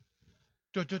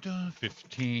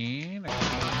15.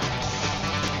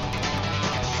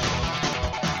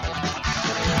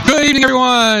 Good evening,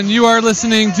 everyone. You are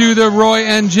listening to the Roy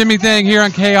and Jimmy Thing here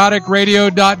on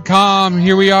chaoticradio.com.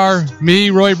 Here we are, me,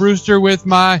 Roy Brewster, with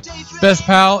my best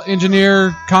pal,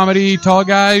 engineer, comedy, tall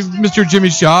guy, Mr. Jimmy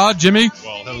Shaw. Jimmy?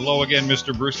 Well, hello again,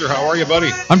 Mr. Brewster. How are you, buddy?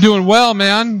 I'm doing well,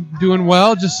 man. Doing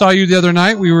well. Just saw you the other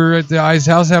night. We were at the Ice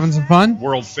House having some fun.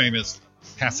 World famous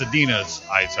Pasadena's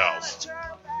Ice House.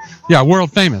 Yeah,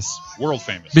 world famous. World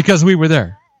famous. Because we were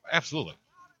there. Absolutely.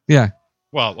 Yeah.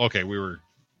 Well, okay, we were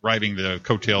riding the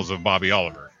coattails of Bobby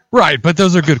Oliver. Right, but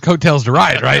those are good coattails to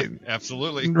ride, right?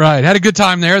 Absolutely. Right. Had a good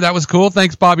time there. That was cool.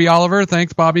 Thanks, Bobby Oliver.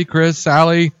 Thanks, Bobby, Chris,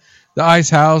 Sally, the Ice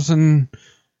House, and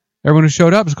everyone who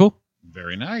showed up. It was cool.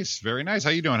 Very nice. Very nice.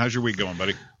 How you doing? How's your week going,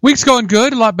 buddy? Week's going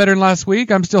good. A lot better than last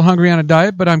week. I'm still hungry on a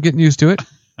diet, but I'm getting used to it.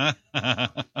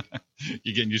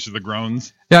 You getting used to the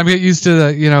groans? Yeah, I'm getting used to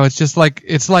the, it's just like,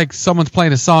 it's like someone's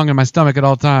playing a song in my stomach at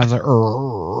all times. Like,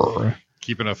 "Rrr."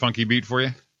 Keeping a funky beat for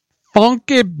you?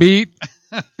 Funky beat.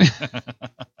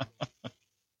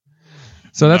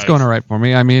 So that's going all right for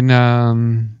me. I mean,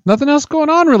 nothing else going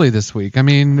on really this week. I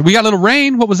mean, we got a little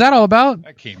rain. What was that all about?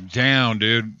 That came down,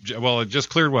 dude. Well, it just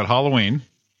cleared, Halloween,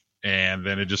 and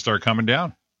then it just started coming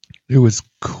down. It was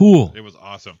cool. It was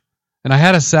awesome. And I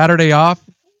had a Saturday off,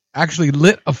 actually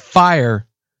lit a fire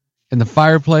in the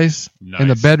fireplace in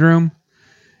the bedroom.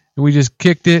 And we just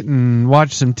kicked it and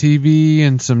watched some TV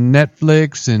and some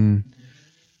Netflix. And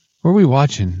what were we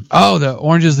watching? Oh, the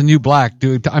Orange is the New Black,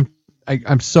 dude.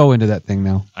 I'm so into that thing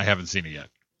now. I haven't seen it yet.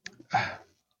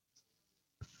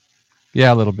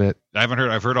 Yeah, a little bit. I've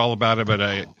heard all about it, but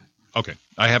I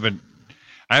haven't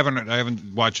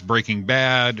watched Breaking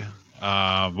Bad,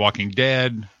 Walking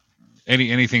Dead,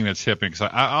 anything that's hip. Because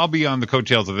I'll be on the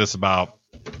coattails of this about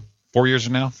 4 years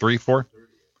from now, 3, 4.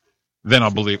 Then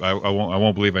I'll believe I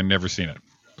won't believe I've never seen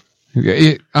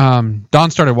it.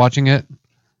 Don started watching it,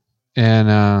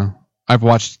 and I've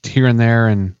watched here and there,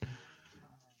 and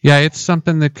yeah, it's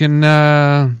something that can.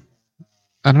 I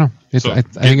don't know. I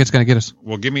think it's going to get us.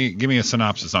 Well, give me a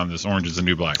synopsis on this. Orange is the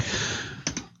New Black.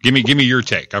 Give me your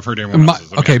take. I've heard everyone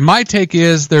else's. Okay, my take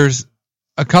is there's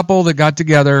a couple that got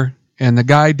together, and the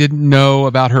guy didn't know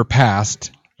about her past.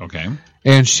 Okay.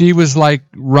 And she was like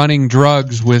running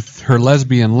drugs with her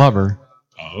lesbian lover.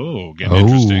 Oh, getting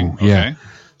interesting. Okay. Yeah.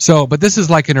 So, but this is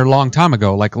like in her long time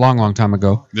ago, like long time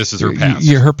ago. This is her past.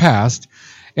 Yeah, her past.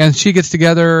 And she gets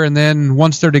together, and then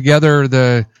once they're together,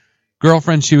 the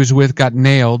girlfriend she was with got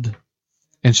nailed,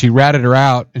 and she ratted her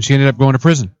out, and she ended up going to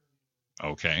prison.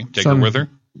 Okay. Take her with her?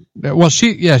 Well,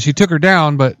 she took her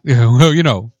down, but,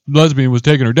 lesbian was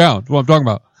taking her down. That's what I'm talking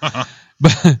about.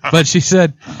 But she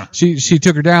said she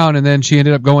took her down, and then she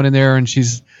ended up going in there, and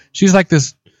she's like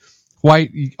this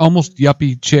white, almost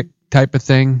yuppie chick type of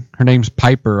thing. Her name's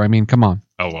Piper. I mean, come on.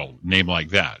 Oh, well, name like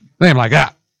that. Name like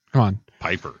that. Come on.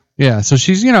 Piper. Yeah, so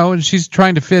she's, she's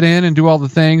trying to fit in and do all the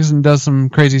things and does some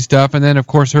crazy stuff. And then, of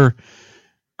course, her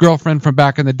girlfriend from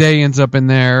back in the day ends up in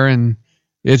there, and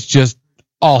it's just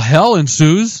all hell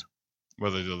ensues.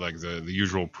 Whether they're like the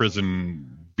usual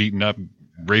prison beating up,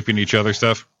 raping each other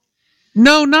stuff?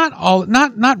 No,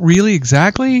 not really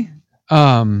exactly.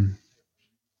 There's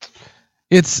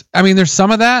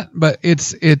some of that, but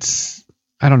it's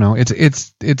I don't know.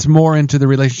 It's more into the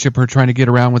relationship, her trying to get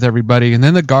around with everybody, and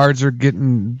then the guards are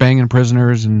banging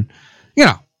prisoners, and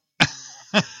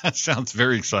That sounds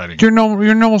very exciting. Your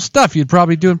normal stuff you'd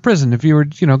probably do in prison if you were,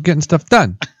 getting stuff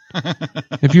done.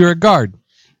 If you were a guard.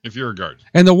 If you're a guard.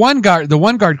 And the one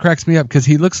guard cracks me up because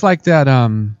he looks like that. Oh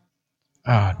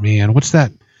man, what's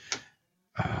that?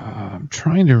 I'm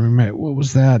trying to remember. What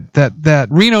was that? That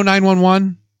Reno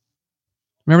 911.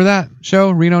 Remember that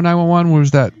show, Reno 911? What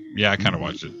was that? Yeah, I kind of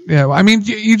watched it. Yeah, I mean,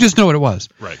 you just know what it was,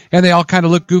 right? And they all kind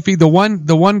of look goofy. The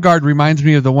one guard reminds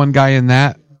me of the one guy in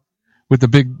that with the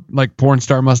big like porn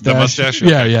star mustache. The mustache.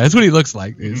 Okay. Yeah, that's what he looks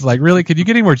like. It's like, really, could you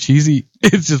get any more cheesy?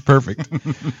 It's just perfect.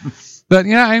 But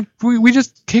yeah, we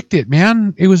just kicked it,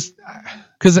 man. It was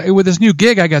because with this new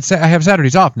gig, I have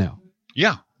Saturdays off now.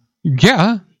 Yeah.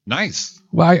 Yeah. Nice.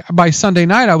 Well, by Sunday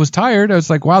night, I was tired. I was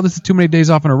like, wow, this is too many days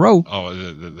off in a row. Oh,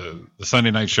 the Sunday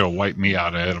night show wiped me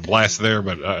out. I had a blast there,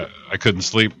 but I couldn't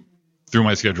sleep. Threw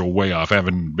my schedule way off. I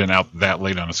haven't been out that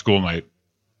late on a school night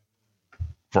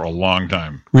for a long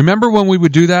time. Remember when we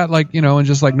would do that, and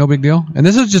just like no big deal? And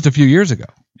this is just a few years ago.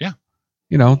 Yeah.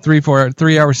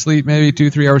 3 hours sleep, maybe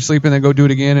 2-3 hours sleep, and then go do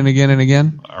it again and again and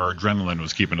again. Our adrenaline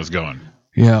was keeping us going.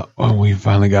 Yeah. Oh, we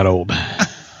finally got old.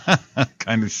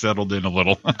 Kind of settled in a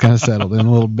little. Kind of settled in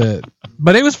a little bit.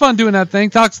 But it was fun doing that thing.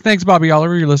 Thanks, Bobby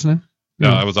Oliver. You're listening.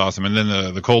 No, that was awesome. And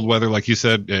then the cold weather, like you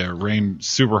said, rained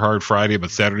super hard Friday, but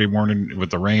Saturday morning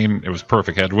with the rain, it was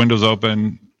perfect. Had windows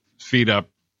open, feet up,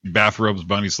 bathrobes,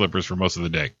 bunny slippers for most of the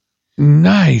day.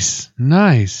 Nice.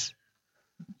 Excellent.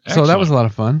 So that was a lot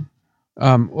of fun.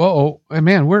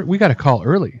 Man, we got a call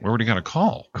early. Where would he got a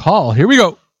call? Call. Here we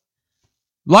go.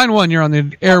 Line 1, you're on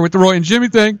the air with the Roy and Jimmy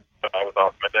thing.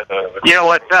 You know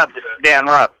what's up? This is Dan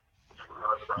Rupp.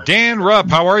 Dan Rupp,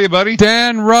 how are you, buddy?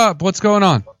 Dan Rupp, what's going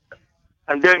on?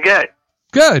 I'm doing good.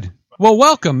 Good. Well,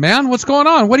 welcome, man. What's going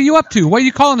on? What are you up to? What are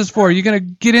you calling us for? Are you going to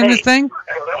get in this thing?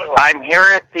 I'm here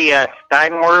at the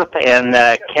Steinworth and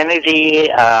Kennedy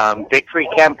Victory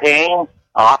Campaign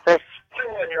office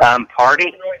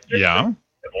party. Yeah.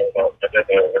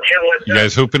 You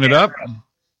guys hooping it up?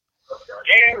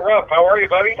 Dan Rupp, how are you,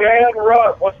 buddy? Dan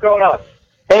Rupp, what's going on?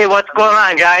 Hey, what's going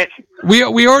on, guys?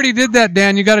 We already did that,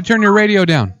 Dan. You got to turn your radio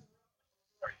down.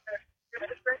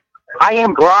 I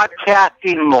am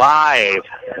broadcasting live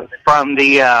from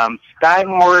the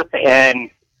Steinworth and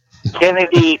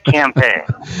Kennedy campaign.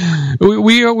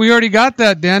 We already got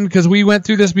that, Dan, because we went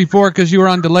through this before because you were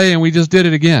on delay, and we just did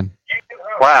it again.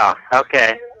 Wow.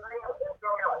 Okay.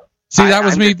 See, that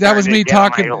was me. That was me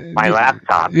talking. My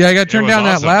laptop. Yeah, I got to turn down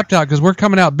that laptop because we're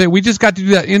coming out big. We just got to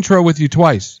do that intro with you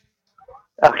twice.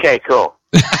 Okay, cool.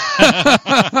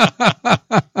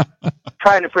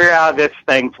 Trying to figure out how this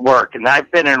thing's work, and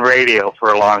I've been in radio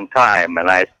for a long time, and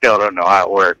I still don't know how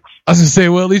it works. I was going to say,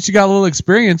 well, at least you got a little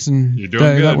experience, and you're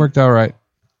doing good. That worked all right.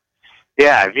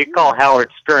 Yeah, if you call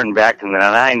Howard Stern back in the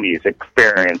 90s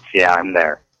experience, yeah, I'm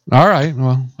there. All right,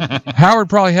 well, Howard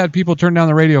probably had people turn down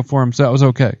the radio for him, so that was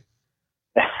okay.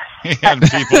 He had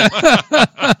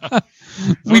people.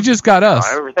 We just got us.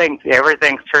 No,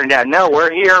 everything's turned out. No,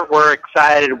 we're here. We're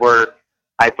excited.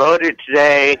 I voted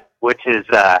today, which is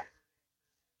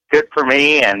good for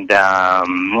me, and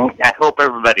I hope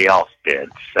everybody else did.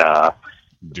 So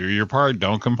do your part.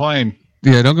 Don't complain.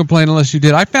 Yeah, don't complain unless you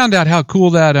did. I found out how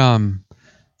cool that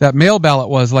mail ballot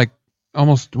was, like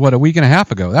almost a week and a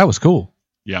half ago. That was cool.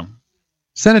 Yeah.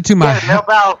 Send it to my. Yeah, mail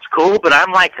ballot's cool, but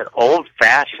I'm like an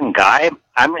old-fashioned guy.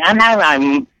 I'm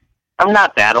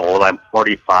not that old. I'm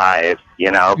 45.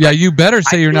 You know. Yeah, you better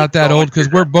say you're not that old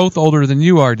because we're both older than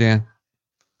you are, Dan.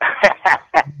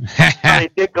 I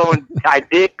did go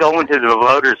into the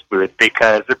voters booth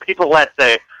because the people at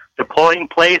the polling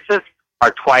places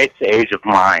are twice the age of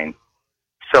mine,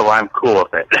 so I'm cool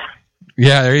with it.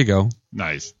 Yeah, there you go.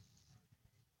 Nice.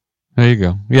 There you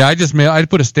go. Yeah, I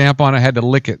put a stamp on it. I had to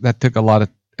lick it. That took a lot of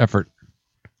effort.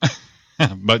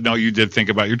 But no, you did think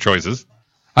about your choices.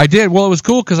 I did. Well, it was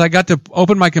cool because I got to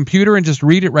open my computer and just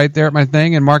read it right there at my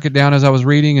thing and mark it down as I was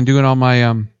reading and doing all my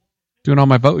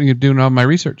voting and doing all my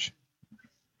research.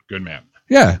 Good man.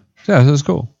 Yeah, that was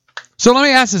cool. So let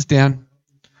me ask this, Dan.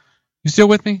 You still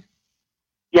with me?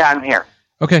 Yeah, I'm here.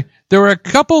 Okay. There were a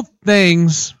couple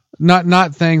things,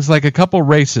 not things like a couple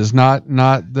races, not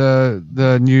the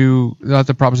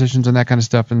propositions and that kind of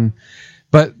stuff,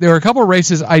 but there were a couple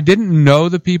races I didn't know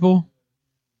the people,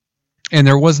 and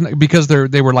there wasn't because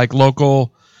they were like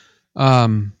local,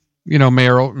 mayoral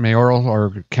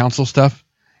or council stuff,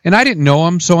 and I didn't know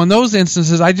them. So in those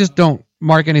instances, I just don't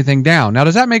mark anything down. Now,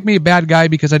 does that make me a bad guy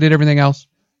because I did everything else?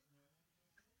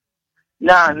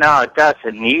 No, it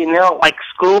doesn't. You know, like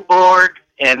school board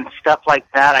and stuff like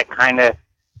that, I kind of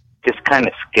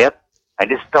skip. I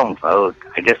just don't vote.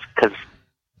 Because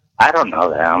I don't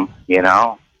know them, you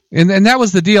know. And that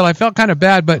was the deal. I felt kind of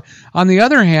bad, but on the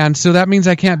other hand, so that means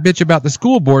I can't bitch about the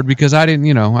school board because I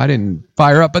didn't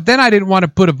fire up. But then I didn't want to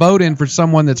put a vote in for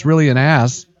someone that's really an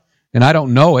ass, and I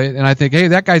don't know it. And I think, hey,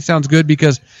 that guy sounds good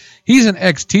because he's an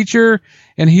ex-teacher,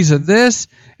 and he's a this,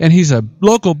 and he's a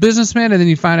local businessman, and then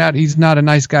you find out he's not a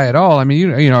nice guy at all. I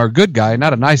mean, you know, a good guy,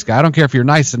 not a nice guy. I don't care if you're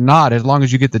nice or not, as long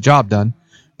as you get the job done.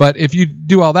 But if you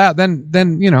do all that, then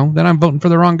I'm voting for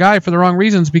the wrong guy for the wrong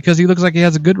reasons because he looks like he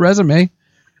has a good resume.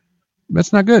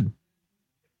 That's not good.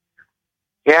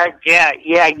 Yeah.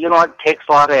 You know, it takes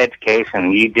a lot of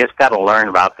education. You just got to learn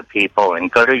about the people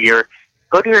and go to your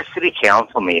city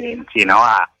council meetings. You know,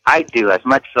 I do, as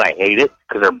much as I hate it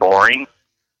because they're boring,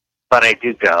 but I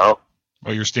do go.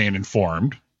 Well, you're staying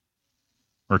informed.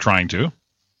 Or trying to.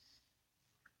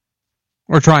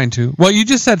 Well, you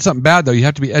just said something bad, though. You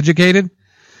have to be educated.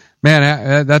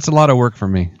 Man, that's a lot of work for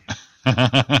me.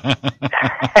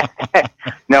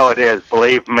 No, it is.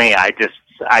 Believe me, I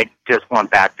just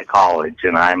went back to college,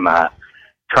 and I'm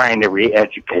trying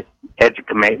to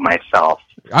educate myself.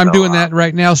 I'm doing that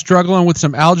right now, struggling with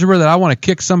some algebra that I want to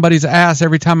kick somebody's ass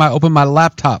every time I open my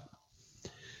laptop.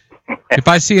 If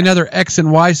I see another X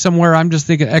and Y somewhere, I'm just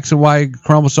thinking X and Y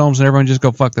chromosomes, and everyone just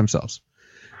go fuck themselves.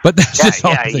 But that's just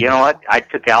all. Yeah, you know what? I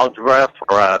took algebra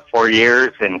for 4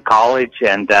 years in college,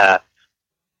 and F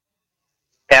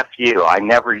you. I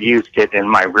never used it in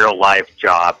my real life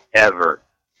job ever.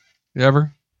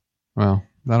 Ever? Well,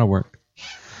 that'll work.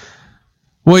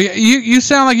 Well, you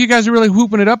sound like you guys are really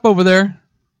whooping it up over there.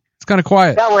 It's kind of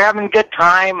quiet. Yeah, we're having a good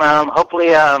time. Hopefully,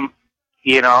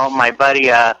 my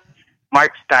buddy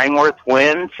Mark Steinworth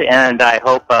wins, and I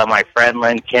hope my friend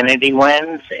Lynn Kennedy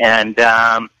wins. And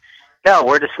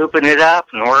we're just hooping it up,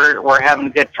 and we're having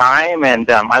a good time. And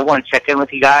I want to check in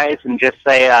with you guys and just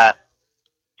say,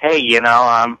 hey,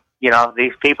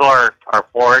 these people are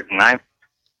for it, and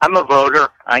I'm a voter.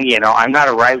 I'm not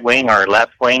a right wing or a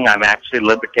left wing. I'm actually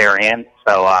libertarian.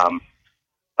 So,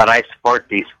 but I support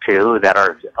these two that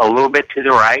are a little bit to the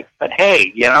right. But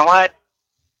hey, you know what?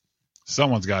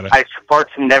 Someone's got it. I support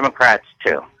some Democrats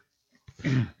too.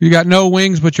 You got no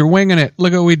wings, but you're winging it.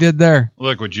 Look what we did there.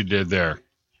 Look what you did there.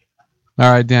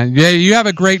 All right, Dan. Yeah, you have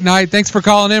a great night. Thanks for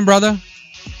calling in, brother.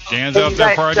 Dan's out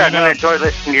there partying. I'm going to enjoy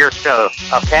listening to your show,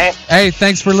 okay? Hey,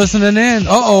 thanks for listening in.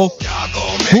 Uh-oh.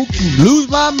 Lose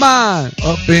my mind.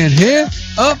 Up in here.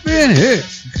 Oh,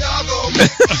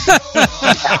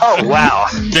 wow.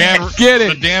 Dan, get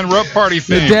it. The Dan Rupp party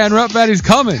thing. The Dan Rupp party's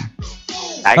coming.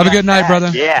 Have a good night, brother.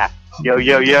 Yeah. Yo.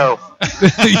 yo.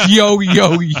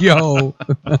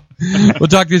 We'll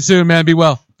talk to you soon, man. Be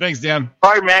well. Thanks, Dan.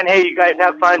 All right, man. Hey, you guys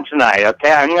have fun tonight,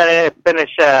 okay? I'm going to finish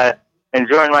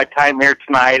enjoying my time here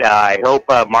tonight. I hope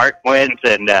Mark wins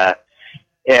and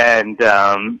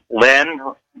Lynn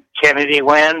Kennedy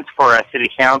wins for City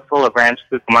Council of Rancho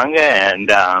Cucamonga,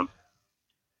 and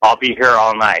I'll be here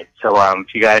all night. So if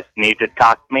you guys need to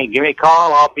talk to me, give me a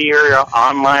call. I'll be your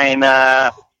online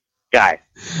guy.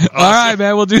 All right,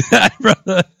 man. We'll do that,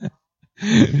 brother.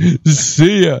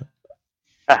 See ya.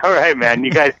 All right, man.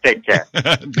 You guys take care.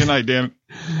 Good night, Dan.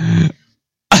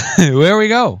 Where we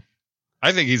go?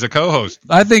 I think he's a co-host.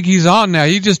 I think he's on now.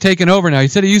 He's just taking over now. He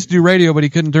said he used to do radio, but he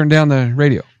couldn't turn down the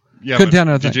radio. Yeah,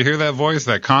 did you hear that voice,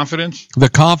 that confidence? The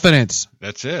confidence.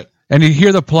 That's it. And you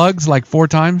hear the plugs like 4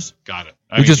 times? Got it.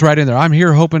 He's just right in there. I'm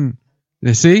here hoping.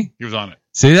 See? He was on it.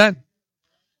 See that?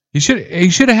 He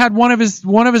should have had one of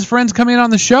his friends come in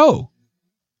on the show.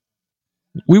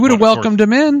 We would have welcomed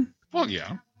him in. Well,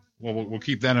 yeah. Well, we'll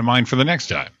keep that in mind for the next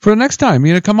time. For the next time,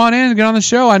 come on in and get on the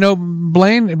show. I know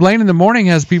Blaine in the morning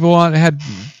has people on, had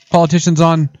politicians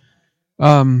on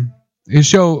his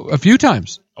show a few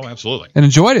times. Oh, absolutely. And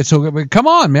enjoyed it. So come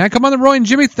on, man. Come on the Roy and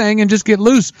Jimmy thing and just get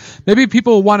loose. Maybe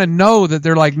people want to know that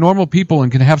they're like normal people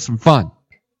and can have some fun.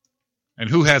 And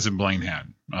who hasn't Blaine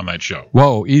had on that show?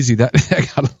 Whoa, easy. That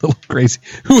got a little crazy.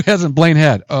 Who hasn't Blaine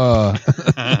had?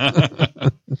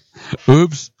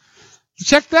 Oops.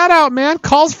 Check that out, man.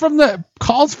 Calls from the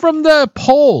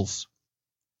polls.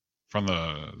 From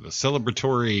the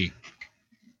celebratory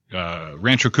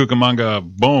Rancho Cucamonga,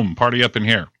 boom, party up in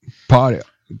here. Party.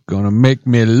 Gonna make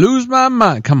me lose my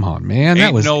mind. Come on, man.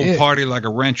 Ain't no party like a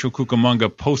Rancho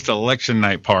Cucamonga post-election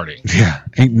night party. Yeah,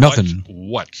 ain't nothing.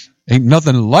 What? Ain't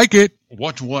nothing like it.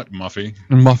 What, Muffy?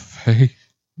 Muffy.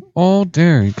 Oh,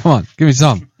 dare. Come on, give me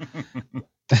some.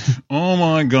 Oh,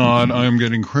 my God, I am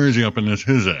getting crazy up in this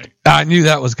hizzy. I knew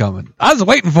that was coming. I was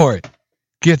waiting for it.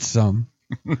 Get some.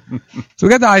 So we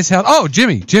got the ice house. Oh,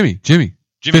 Jimmy, Roy.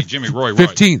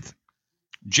 15th.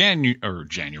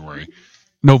 January.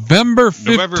 November 15th.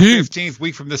 November 15th,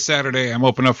 week from this Saturday, I'm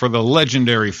opening up for the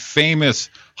legendary, famous,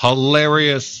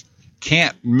 hilarious,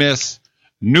 can't miss,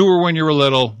 newer when you were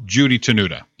little, Judy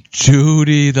Tenuta.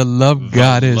 Judy, the love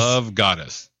goddess. Love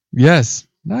goddess. Yes.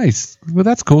 Nice. Well,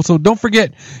 that's cool. So don't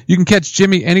forget, you can catch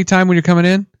Jimmy anytime when you're coming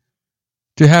in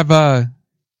to have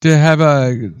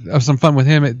some fun with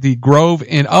him at the Grove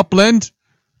in Upland.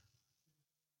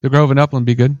 The Grove in Upland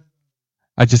be good.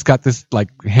 I just got this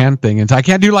like hand thing, and so I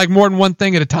can't do like more than one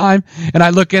thing at a time. And I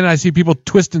look in and I see people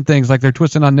twisting things like they're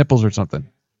twisting on nipples or something.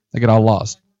 I get all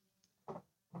lost.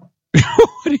 What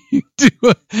are you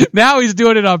doing? Now he's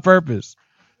doing it on purpose.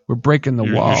 We're breaking the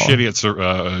wall. You're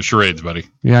shitty at charades, buddy.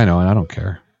 Yeah, I know, and I don't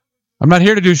care. I'm not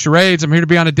here to do charades. I'm here to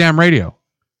be on a damn radio.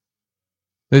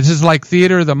 This is like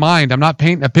theater of the mind. I'm not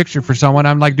painting a picture for someone.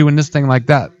 I'm like doing this thing like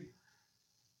that.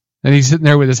 And he's sitting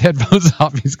there with his headphones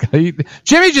off.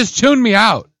 Jimmy just tuned me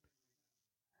out.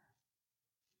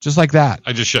 Just like that.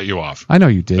 I just shut you off. I know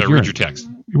you did. I read your text.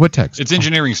 What text? It's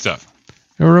engineering stuff.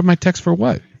 I read my text for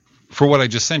what? For what I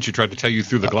just sent you, tried to tell you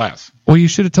through the glass. Well, you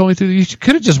should have told me through. You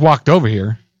could have just walked over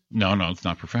here. No, it's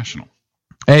not professional.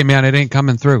 Hey, man, it ain't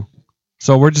coming through.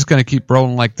 So we're just going to keep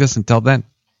rolling like this until then.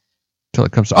 Until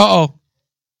it comes. Uh-oh.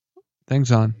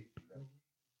 Thing's on.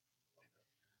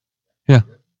 Yeah.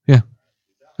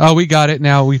 Oh, we got it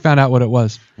now. We found out what it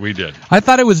was. We did. I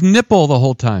thought it was nipple the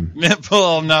whole time.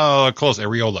 Nipple, no, close.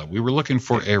 Areola. We were looking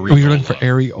for areola. We were looking for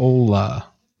areola.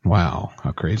 Wow,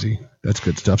 how crazy. That's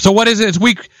good stuff. So what is it?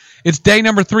 It's day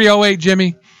number 308,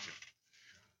 Jimmy.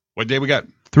 What day we got?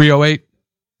 308.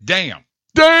 Damn.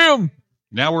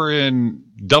 Now we're in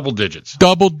double digits.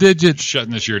 Double digits.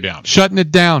 Shutting this year down. Shutting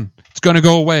it down. It's going to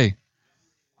go away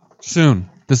soon.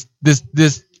 This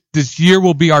year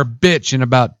will be our bitch in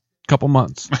about a couple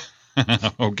months.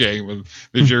 Okay. Well,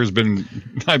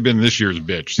 I've been this year's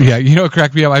bitch. So. Yeah, you know what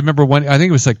cracked me up? I remember I think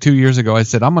it was like 2 years ago, I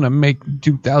said, I'm going to make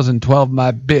 2012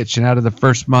 my bitch. And out of the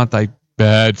first month,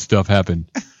 bad stuff happened.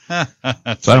 So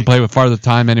I don't play with Farther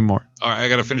Time anymore. All right, I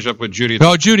got to finish up with Judy.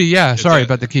 Oh, Judy, yeah. Sorry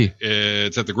about the key.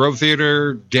 It's at the Grove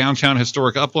Theater, downtown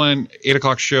historic Upland, 8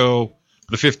 o'clock show,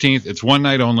 the 15th. It's one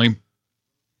night only.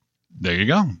 There you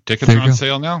go. Tickets are on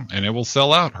sale now, and it will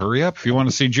sell out. Hurry up if you want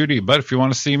to see Judy. But if you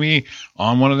want to see me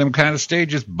on one of them kind of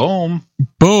stages, boom.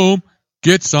 Boom.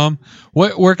 Get some.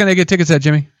 Where can I get tickets at,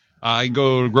 Jimmy? You can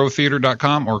go to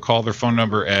grovetheater.com or call their phone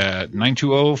number at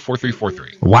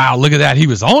 920-4343. Wow, look at that. He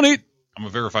was on it. I'm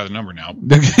going to verify the number now.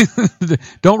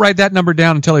 Don't write that number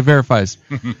down until he verifies.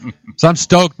 So I'm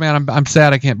stoked, man. I'm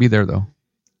sad I can't be there, though.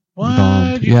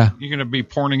 What? Yeah. You're going to be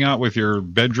porning out with your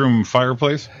bedroom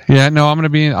fireplace? Yeah, no,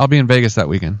 I'll be in Vegas that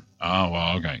weekend. Oh,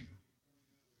 well, okay.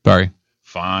 Sorry.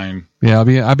 Fine. Yeah,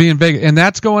 I'll be in Vegas. And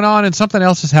that's going on, and something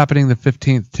else is happening the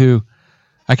 15th, too.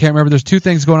 I can't remember. There's two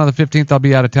things going on the 15th. I'll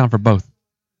be out of town for both.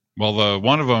 Well,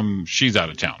 one of them, she's out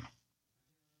of town.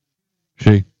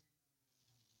 She.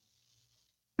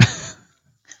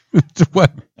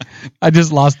 What? I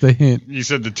just lost the hint. You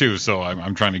said the two, so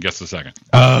I'm trying to guess the second.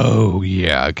 Oh,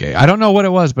 yeah, okay. I don't know what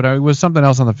it was, but it was something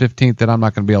else on the 15th that I'm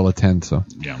not going to be able to attend. So,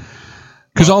 yeah.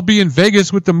 Because I'll be in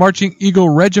Vegas with the Marching Eagle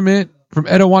Regiment from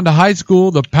Etiwanda High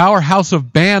School, the powerhouse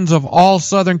of bands of all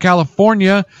Southern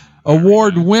California,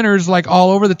 award winners like all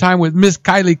over the time with Miss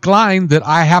Kylee Klein that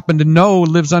I happen to know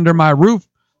lives under my roof,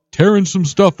 tearing some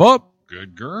stuff up.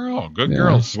 Good girl. Good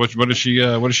girl. So what does she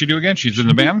do again? She's in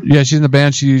the band? Yeah, she's in the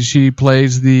band. She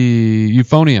plays the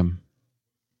euphonium.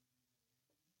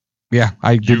 Yeah,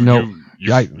 I didn't know.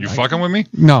 You fucking with me?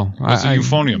 No. What's a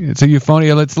euphonium? It's a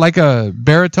euphonium. It's like a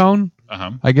baritone,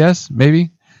 I guess,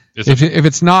 maybe. If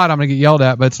it's not, I'm going to get yelled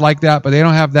at, but it's like that. But they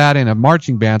don't have that in a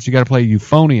marching band, so you got to play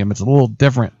euphonium. It's a little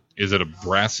different. Is it a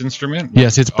brass instrument?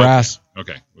 Yes, it's brass.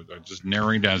 Okay. Just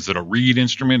narrowing down. Is it a reed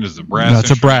instrument? Is it brass? No,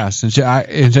 it's a brass.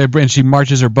 And she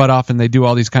marches her butt off, and they do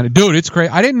all these kind of... Dude, it's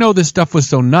crazy. I didn't know this stuff was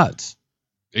so nuts.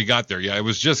 It got there, yeah. It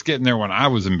was just getting there when I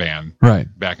was in band. Right.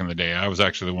 Back in the day. I was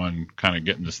actually the one kind of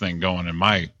getting this thing going in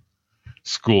my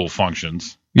school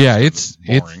functions. Yeah, it's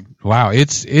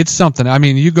something. I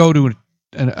mean, you go to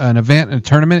an event and a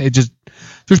tournament,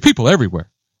 there's people everywhere.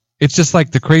 It's just like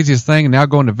the craziest thing. And now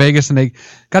going to Vegas, and they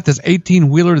got this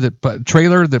 18-wheeler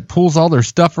trailer that pulls all their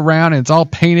stuff around, and it's all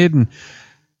painted. And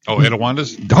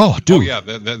Etiwanda's? Oh, dude. Oh, yeah.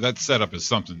 That setup is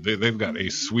something. They've got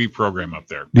a sweet program up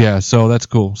there. Yeah, so that's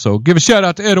cool. So give a shout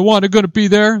out to Etiwanda. Going to be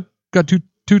there. Got two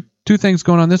things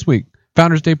going on this week.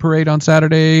 Founders Day Parade on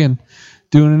Saturday, and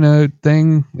doing a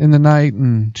thing in the night.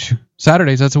 And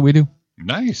Saturdays, that's what we do.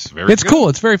 Nice. Very It's cool.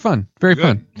 It's very fun. Very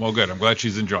fun. Well, good. I'm glad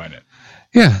she's enjoying it.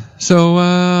 Yeah. So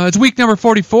it's week number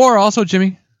 44 also,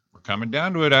 Jimmy. We're coming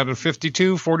down to it. Out of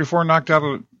 52, 44 knocked out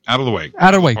of the way.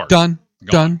 Out of the way. Done.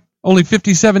 Only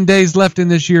 57 days left in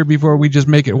this year before we just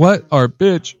make it what? Our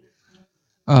bitch.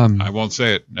 I won't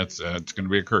say it. It's going to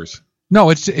be a curse. No,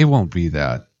 it won't be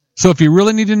that. So if you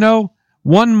really need to know,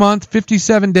 1 month,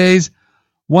 57 days,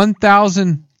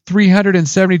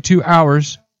 1,372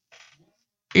 hours,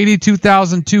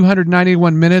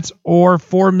 82,291 minutes, or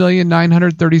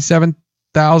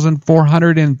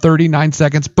 4,937,439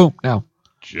 seconds. Boom. Now.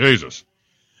 Jesus.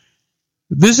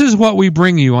 This is what we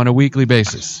bring you on a weekly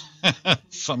basis.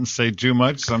 Some say too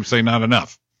much. Some say not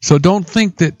enough. So don't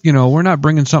think that, we're not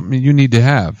bringing something you need to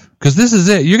have. Because this is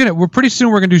it. We're pretty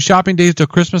soon we're going to do shopping days till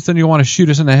Christmas, then you'll want to shoot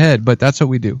us in the head. But that's what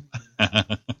we do.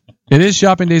 It is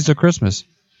shopping days till Christmas.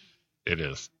 It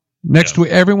is. Next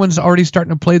week, everyone's already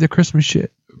starting to play the Christmas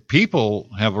shit. People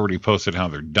have already posted how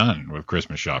they're done with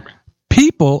Christmas shopping.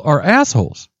 People are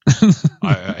assholes.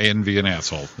 I envy an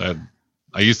asshole.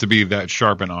 I used to be that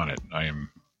sharp and on it. I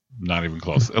am not even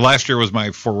close. Last year was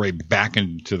my foray back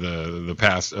into the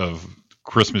past of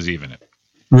Christmas Eve in it.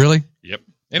 Really? Yep.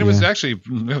 And it was actually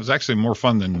more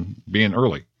fun than being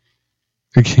early.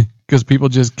 Because people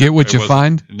just get what you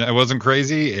find? It wasn't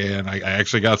crazy, and I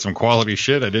actually got some quality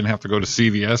shit. I didn't have to go to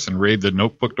CVS and raid the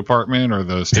notebook department or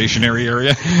the stationery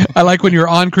area. I like when you're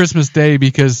on Christmas Day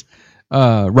because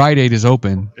Rite Aid is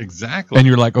open. Exactly. And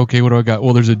you're like, okay, what do I got?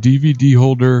 Well, there's a DVD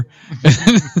holder.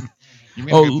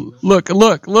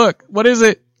 Look. What is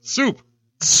it? Soup.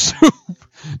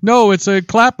 No, it's a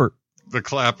clapper. The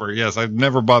clapper. Yes, I've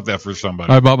never bought that for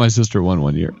somebody. I bought my sister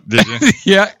one year. Did you?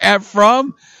 Yeah,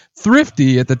 from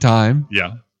Thrifty at the time.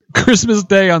 Yeah. Christmas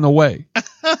Day on the way.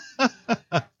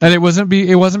 And it wasn't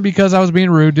because I was being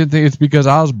rude. Didn't think it's because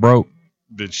I was broke.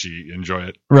 Did she enjoy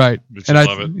it? Right. Did she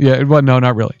love it? Yeah. Well, no,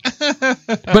 not really.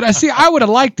 But I see. I would have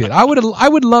liked it. I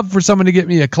would love for someone to get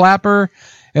me a clapper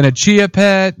and a chia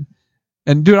pet.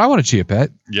 And dude, I want a chia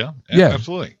pet. Yeah.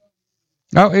 Absolutely.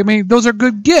 I mean, those are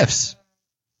good gifts.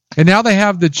 And now they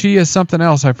have the chia something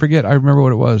else. I forget. I remember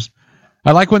what it was.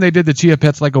 I like when they did the chia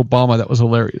pets like Obama. That was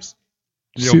hilarious.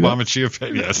 The Obama chia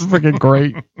pet. Yes. It's freaking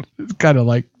great. It's kind of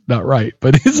like not right,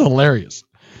 but it's hilarious.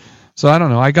 So I don't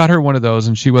know. I got her one of those,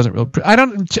 and she wasn't real. I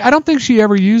don't think she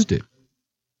ever used it.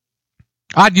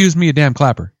 I'd use me a damn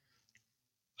clapper.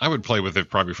 I would play with it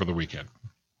probably for the weekend.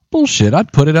 Bullshit.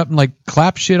 I'd put it up and like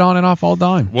clap shit on and off all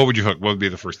time. What would you hook? What would be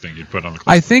the first thing you'd put on the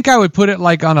clapper? I think I would put it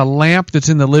like on a lamp that's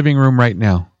in the living room right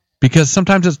now, because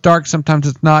sometimes it's dark, sometimes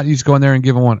it's not. You just go in there and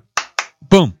give it one.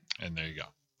 Boom. And there you go.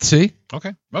 See?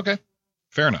 Okay.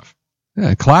 Fair enough.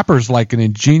 Yeah, clapper's like an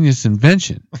ingenious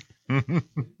invention.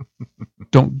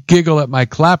 Don't giggle at my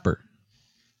clapper.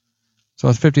 So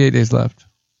it's 58 days left.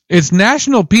 It's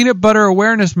National Peanut Butter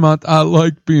Awareness Month. I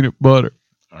like peanut butter.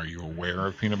 Are you aware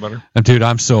of peanut butter? Dude,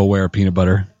 I'm so aware of peanut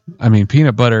butter. I mean,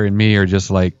 peanut butter and me are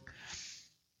just like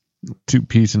two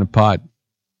peas in a pod.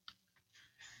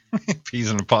 Peas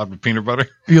in a pod with peanut butter?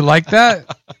 You like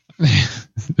that?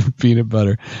 Peanut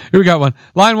butter. Here we got one.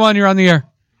 Line 1, you're on the air.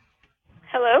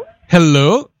 Hello?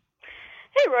 Hello?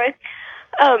 Hey, Roy.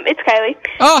 It's Kylie.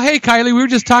 Oh, hey, Kylie. We were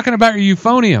just talking about your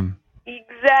euphonium.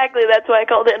 Exactly. That's why I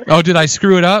called in. Oh, did I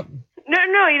screw it up?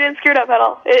 No, you didn't screw it up at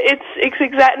all.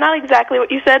 It's not exactly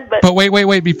what you said, but... But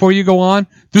wait. Before you go on,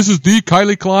 this is the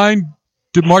Kylee Klein,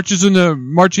 that marches in the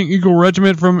Marching Eagle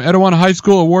Regiment from Etowah High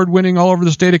School, award-winning all over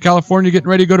the state of California, getting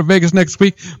ready to go to Vegas next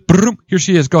week. Broom. Here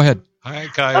she is. Go ahead. Hi,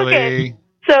 Kylie. Okay.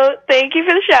 So, thank you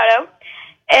for the shout-out.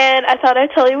 And I thought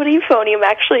I'd tell you what a euphonium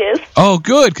actually is. Oh,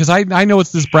 good, because I know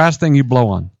it's this brass thing you blow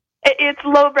on. It's a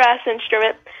low brass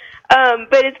instrument.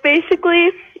 But it's basically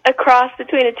a cross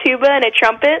between a tuba and a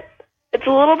trumpet. It's a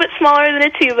little bit smaller than a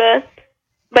tuba,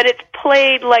 but it's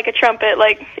played like a trumpet.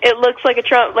 Like it looks like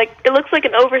it looks like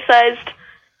an oversized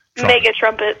mega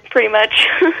trumpet, pretty much.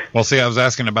 Well, see, I was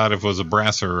asking about if it was a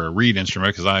brass or a reed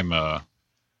instrument because I'm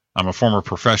a former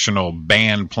professional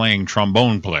band playing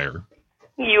trombone player.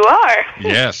 You are.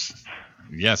 Yes.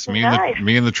 Me Nice.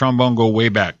 and the trombone go way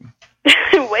back.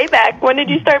 Way back. When did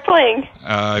you start playing?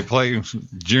 I played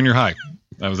junior high.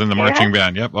 I was in the marching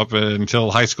band. Yep, up until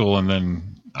high school, and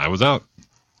then I was out.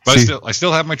 But I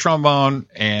still have my trombone,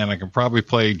 and I can probably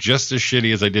play just as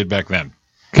shitty as I did back then.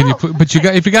 Can you? But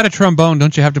if you got a trombone,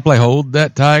 don't you have to play "Hold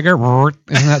That Tiger"?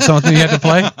 Isn't that something you have to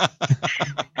play?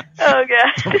 Oh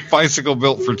god. Bicycle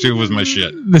built for two was my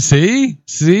shit.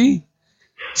 See.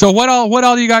 So what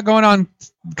all you got going on,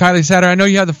 Kylie, Saturday? I know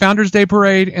you have the Founders Day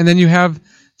parade, and then you have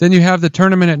the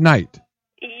tournament at night.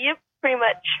 Yep, pretty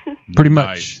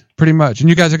much. Pretty much. And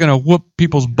you guys are gonna whoop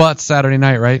people's butts Saturday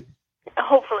night, right?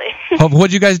 Hopefully.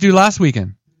 What'd you guys do last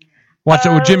weekend? Watch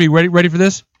it with Jimmy. Ready for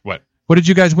this? What did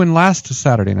you guys win last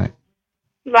Saturday night?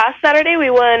 Last Saturday we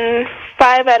won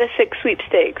 5 out of 6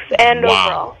 sweepstakes and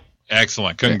overall.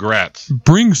 Excellent. Congrats.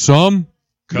 Bring some.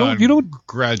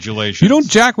 Congratulations. You don't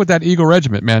jack with that Eagle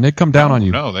Regiment, man. They come down on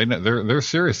you. No, they're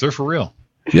serious. They're for real.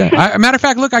 Yeah. Matter of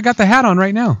fact, look, I got the hat on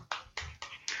right now.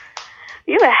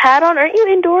 You have a hat on? Aren't you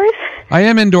indoors? I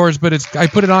am indoors, but I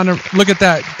put it on. Look at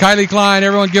that. Kylee Klein.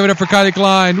 Everyone give it up for Kylee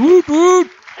Klein. Woot, woot.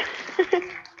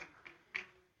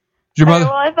 Your mother?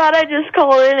 Well, I thought I'd just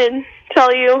call in and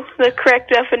tell you the correct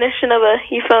definition of a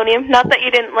euphonium. Not that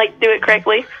you didn't, do it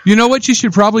correctly. You know what you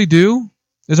should probably do?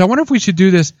 I wonder if we should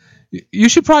do this. You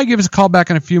should probably give us a call back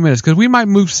in a few minutes, because we might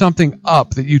move something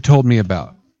up that you told me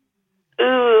about.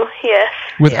 Ooh, yes.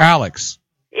 With Alex.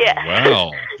 Yeah.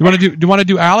 Wow. Do you want to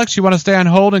do Alex? You want to stay on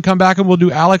hold and come back and we'll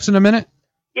do Alex in a minute?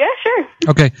 Yeah, sure.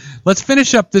 Okay. Let's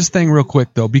finish up this thing real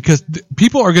quick, though, because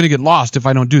people are going to get lost if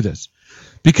I don't do this.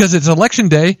 Because it's election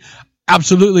day.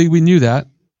 Absolutely, we knew that.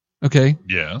 Okay.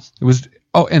 Yes. It was.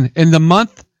 Oh, and in the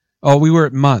month. Oh, we were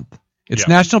at month. It's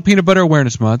National Peanut Butter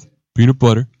Awareness Month. Peanut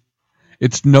butter.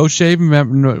 It's No Shave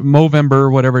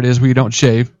Movember, whatever it is, where you don't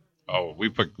shave. Oh, we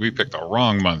picked the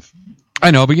wrong month. I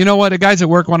know, but you know what? The guys at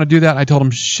work want to do that. I told them,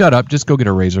 shut up. Just go get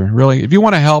a razor. Really, if you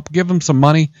want to help, give them some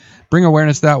money. Bring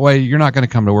awareness that way. You're not going to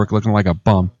come to work looking like a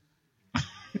bum.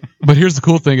 But here's the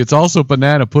cool thing. It's also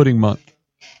Banana Pudding Month.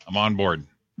 I'm on board.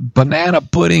 Banana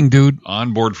pudding, dude.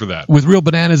 On board for that. With real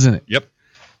bananas in it. Yep.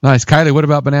 Nice. Kylie, what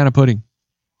about banana pudding?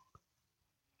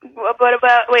 What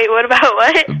about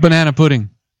what? Banana pudding.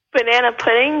 Banana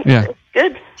pudding? Yeah.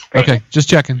 Good. Great. Okay, just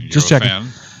checking. Just checking.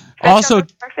 Also,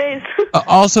 parfaits.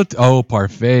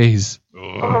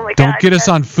 Oh my God. Don't get us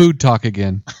on food talk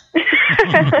again.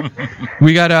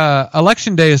 We got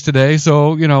election day is today,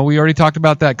 so we already talked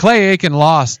about that. Clay Aiken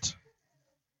lost.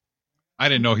 I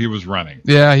didn't know he was running.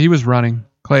 Yeah, he was running.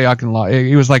 Clay Aiken lost.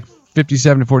 He was like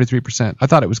 57 to 43%. I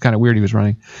thought it was kind of weird he was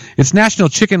running. It's National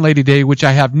Chicken Lady Day, which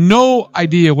I have no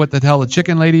idea what the hell a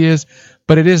chicken lady is,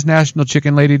 but it is National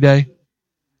Chicken Lady Day.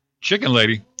 Chicken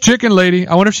lady. Chicken lady.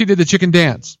 I wonder if she did the chicken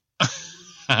dance.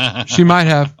 She might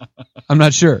have. I'm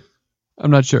not sure.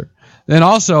 Then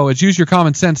also, it's Use Your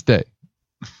Common Sense Day.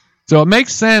 So it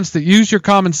makes sense that Use Your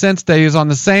Common Sense Day is on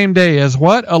the same day as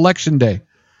what? Election Day.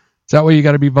 Is that way you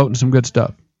got to be voting some good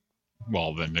stuff?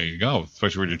 Well, then there you go.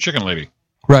 Especially with your chicken lady.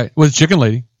 Right. Well, it's chicken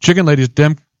lady. Chicken lady is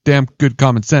damn good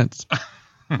common sense.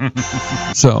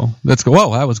 So let's go.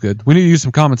 Whoa, that was good. We need to use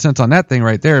some common sense on that thing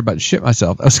right there. About to shit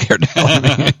myself. I was scared to hell out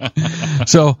of me.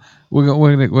 So we're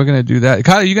gonna do that.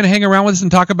 Kylie, you gonna hang around with us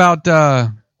and talk about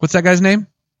what's that guy's name?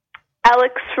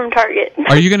 Alex from Target.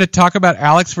 Are you gonna talk about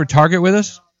Alex for Target with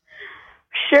us?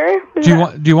 Sure.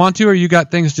 Do you want to, or you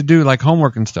got things to do like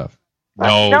homework and stuff?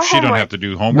 No, she don't have to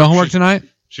do homework. No homework tonight?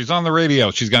 She's on the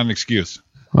radio. She's got an excuse.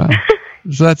 Wow.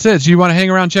 So that's it. So you want to hang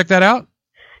around and check that out?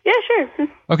 Yeah, sure.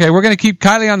 Okay, we're going to keep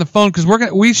Kylie on the phone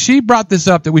because she brought this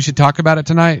up that we should talk about it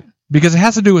tonight because it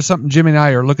has to do with something Jimmy and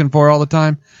I are looking for all the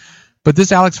time. But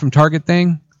this Alex from Target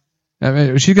thing, I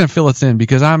mean, she's going to fill us in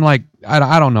because I'm like,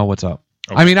 I don't know what's up.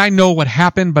 Okay. I mean, I know what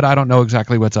happened, but I don't know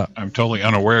exactly what's up. I'm totally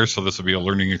unaware, so this will be a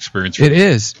learning experience. It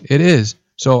is.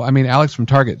 So, I mean, Alex from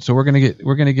Target. So we're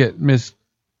gonna get Miss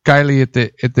Kylie at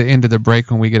the end of the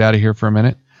break when we get out of here for a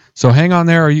minute. So hang on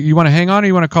there. Or you want to hang on, or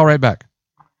you want to call right back?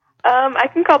 I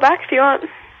can call back if you want.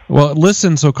 Well,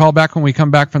 listen. So call back when we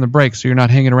come back from the break, so you're not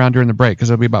hanging around during the break because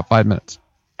it'll be about 5 minutes.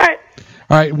 All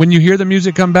right. When you hear the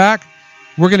music come back,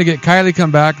 we're gonna get Kylie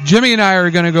come back. Jimmy and I are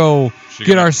gonna go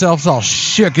get ourselves all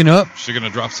shooken up. She's gonna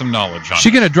drop some knowledge on.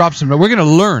 She's gonna drop some. We're gonna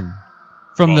learn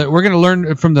from the. We're gonna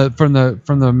learn from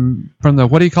the.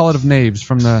 What do you call it of knaves?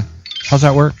 From the. How's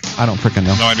that work? I don't freaking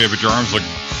know. No idea, but your arms look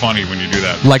funny when you do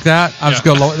that. Like that? I was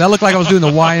going. That looked like I was doing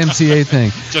the YMCA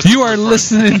thing. You are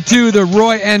listening to the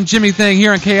Roy and Jimmy thing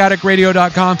here on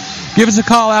chaoticradio.com. Give us a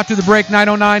call after the break,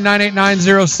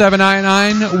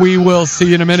 909-989-0799. We will see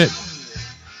you in a minute.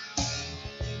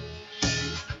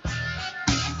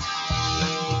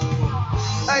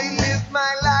 I live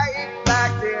my life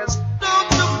like there's no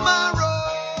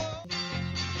tomorrow.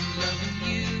 Loving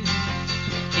you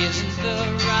isn't the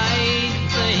right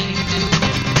thing to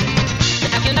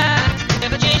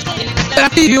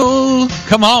do.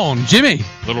 Come on, Jimmy.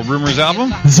 Little Rumors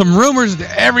album? Some Rumors.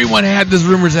 Everyone had this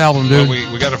Rumors album, dude.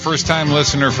 Well, we got a first-time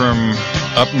listener from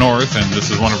up north, and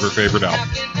this is one of her favorite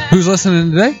albums. Who's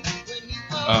listening today?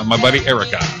 My buddy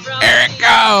Erica.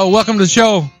 Erica, welcome to the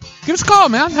show. Give us a call,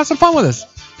 man. Have some fun with us.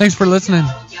 Thanks for listening,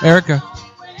 Erica.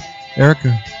 Are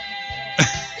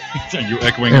you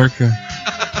echoing? Erica.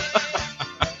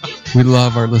 We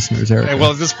love our listeners, Erica. Hey,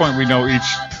 well, at this point, we know each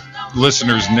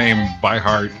listener's name by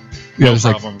heart. Yeah,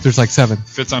 there's like 7.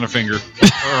 Fits on a finger or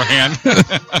a hand.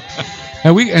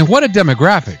 and what a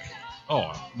demographic.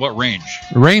 Oh, what range?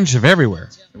 Range of everywhere.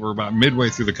 We're about midway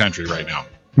through the country right now.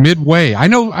 Midway. I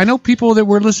know people that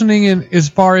were listening in as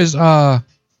far as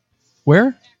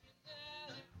where?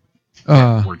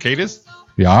 Where Kate is?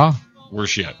 Yeah. Where's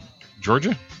she at?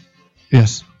 Georgia?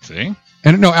 Yes. See?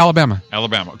 And no, Alabama.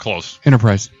 Alabama, close.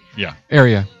 Enterprise. Yeah.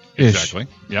 Area. Exactly.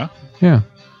 Yeah. Yeah.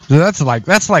 So that's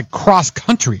like cross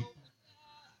country.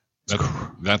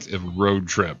 That's a road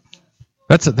trip.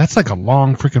 That's like a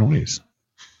long freaking ways.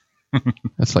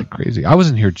 That's like crazy. I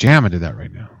wasn't here jamming to that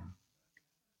right now.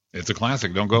 It's a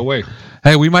classic. Don't go away.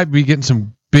 Hey, we might be getting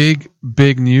some big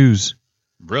news.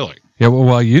 Really? Yeah.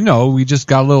 Well, we just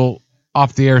got a little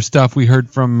off the air stuff we heard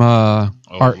from our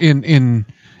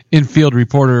in-field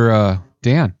reporter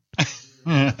Dan.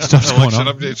 Stuff's going on.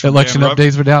 Election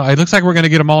updates were down. It looks like we're going to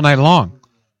get them all night long.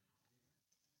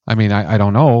 I mean, I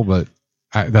don't know, but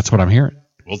that's what I'm hearing.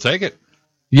 We'll take it.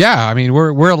 Yeah, I mean,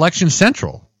 we're election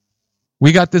central.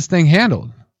 We got this thing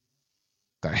handled.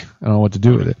 I don't know what to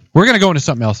do with it. We're going to go into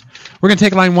something else. We're going to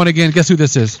take line 1 again. Guess who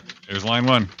this is? There's line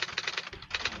 1.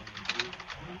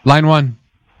 Line 1.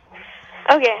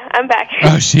 Okay, I'm back.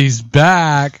 Oh, she's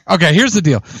back. Okay, here's the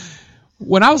deal.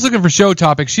 When I was looking for show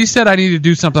topics, she said I need to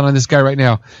do something on this guy right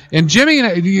now. And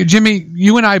Jimmy,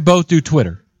 you and I both do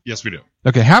Twitter. Yes, we do.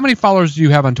 Okay, how many followers do you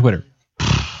have on Twitter?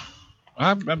 I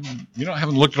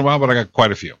haven't looked in a while, but I got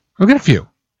quite a few. We'll get a few.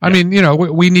 I mean,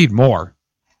 we need more.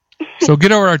 So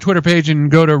get over to our Twitter page and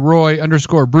go to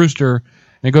Roy_Brewster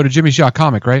and go to Jimmy Shaw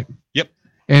Comic, right? Yep.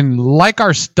 And like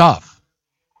our stuff.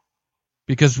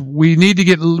 Because we need to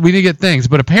get things.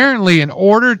 But apparently, in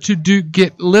order to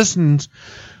get listens,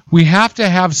 we have to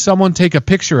have someone take a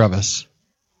picture of us.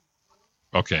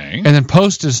 Okay. And then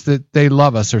post us that they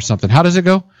love us or something. How does it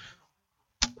go?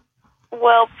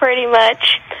 Well, pretty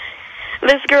much.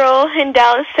 This girl in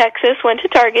Dallas, Texas, went to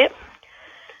Target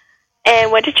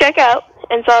and went to check out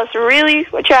and saw this really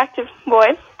attractive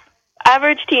boy,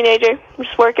 average teenager,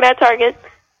 just working at Target,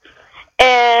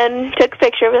 and took a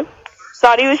picture of him.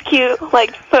 Thought he was cute,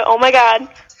 put, oh my God,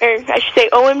 or I should say,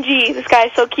 OMG, this guy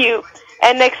is so cute.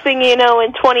 And next thing you know,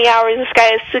 in 20 hours, this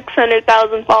guy has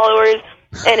 600,000 followers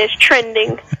and is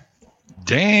trending.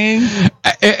 Dang.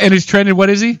 And he's trending,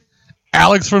 what is he?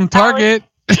 Alex from Target.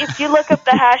 Alex, if you look up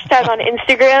the hashtag on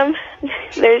Instagram,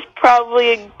 there's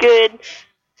probably a good,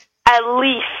 at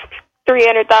least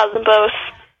 300,000 posts.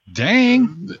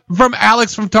 Dang. From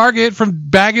Alex from Target, from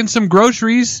bagging some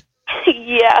groceries.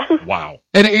 Yeah. Wow.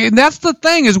 And that's the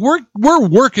thing, is we're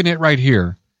working it right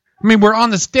here. I mean, we're on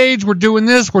the stage, we're doing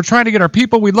this, we're trying to get our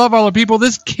people, we love all the people.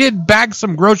 This kid bags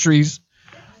some groceries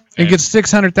and gets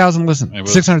 600,000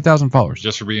 listens, 600,000 followers.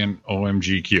 Just for being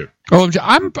OMG cute. OMG,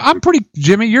 I'm pretty,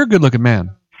 Jimmy, you're a good looking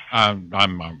man. I'm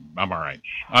all right.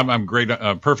 I'm great,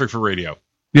 perfect for radio.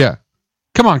 Yeah.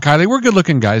 Come on, Kylie, we're good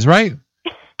looking guys, right?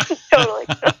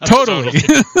 Totally.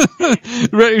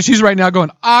 She's right now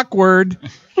going awkward.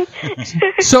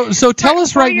 So tell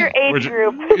us right now. For your age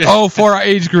group. Oh, for our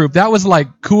age group. That was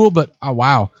cool, but oh,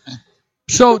 wow.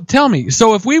 So tell me,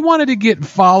 so if we wanted to get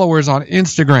followers on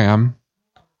Instagram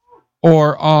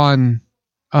or on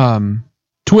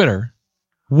Twitter,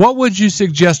 what would you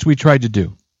suggest we tried to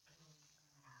do?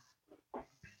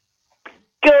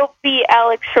 Go be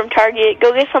Alex from Target.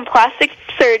 Go get some plastic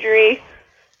surgery.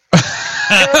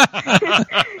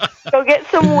 Go get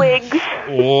some wigs.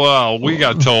 Wow, we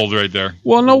got told right there.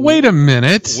 Well, no, wait a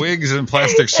minute. Wigs and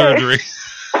plastic surgery.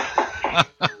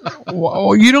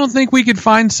 Well, you don't think we could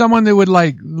find someone that would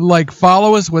like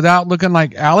follow us without looking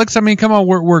like Alex? I mean, come on,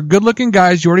 we're good looking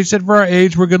guys. You already said for our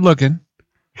age, we're good looking.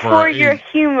 For your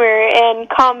humor and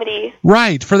comedy.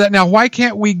 Right, for that. Now, why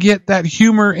can't we get that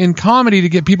humor and comedy to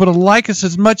get people to like us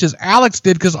as much as Alex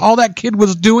did? Because all that kid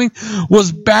was doing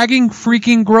was bagging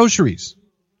freaking groceries.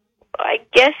 I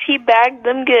guess he bagged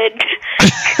them good.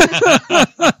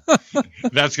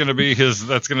 That's gonna be his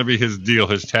deal,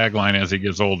 his tagline as he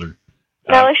gets older.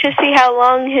 Now let's just see how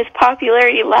long his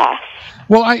popularity lasts.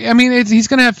 Well, I mean, he's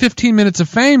going to have 15 minutes of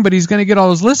fame, but he's going to get all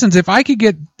those listens. If I could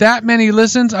get that many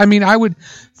listens, I mean, I would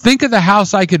think of the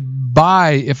house I could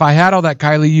buy if I had all that,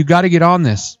 Kylie. You got to get on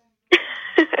this.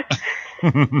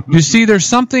 You see, there's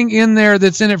something in there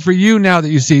that's in it for you now that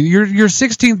you see. Your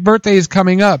 16th birthday is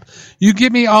coming up. You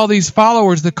give me all these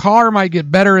followers, the car might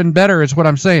get better and better, is what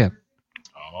I'm saying.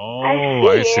 Oh,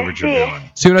 I see what you're doing.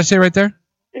 See what I say right there?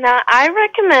 Now, I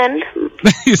recommend...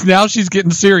 Now she's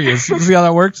getting serious. See how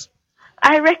that works?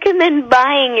 I recommend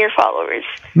buying your followers.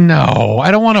 No,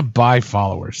 I don't want to buy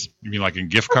followers. You mean like in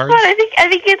gift cards? I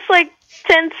think it's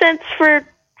 10 cents for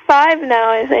 5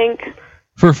 now, I think.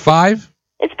 For 5?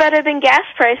 It's better than gas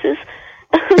prices.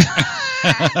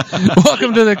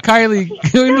 Welcome to the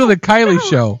Kylie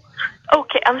show.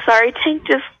 Okay, I'm sorry. Tank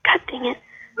just... God dang it.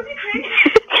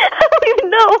 I don't even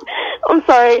know. I'm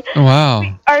sorry.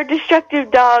 Wow. Our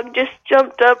destructive dog just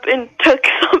jumped up and took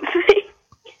something.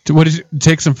 What did you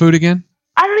take? Some food again?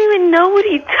 I don't even know what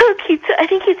he took. I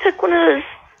think he took one of those.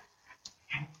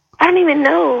 I don't even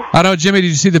know. I don't know, Jimmy. Did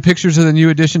you see the pictures of the new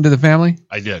addition to the family?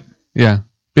 I did. Yeah,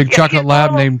 big chocolate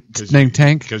lab named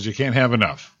Tank. Because you can't have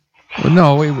enough. Well,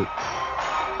 no, wait. $1 zillion.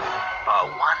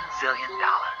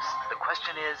 The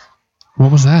question is,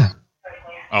 what was that?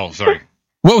 Oh, sorry.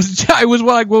 What was? I was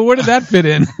like, well, where did that fit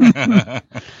in?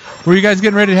 Were you guys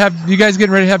getting ready to have? You guys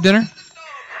getting ready to have dinner?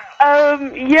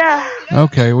 Yeah.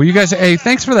 Okay. Well, you guys. Hey,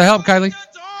 thanks for the help, Kylie.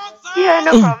 Yeah,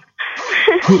 no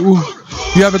problem.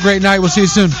 You have a great night. We'll see you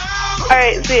soon. All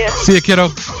right. See ya. See ya, kiddo.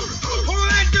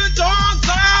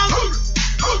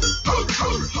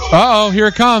 Uh-oh, here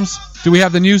it comes. Do we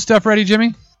have the new stuff ready,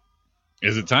 Jimmy?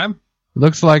 Is it time?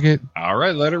 Looks like it. All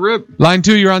right, let it rip. Line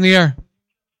 2, you're on the air.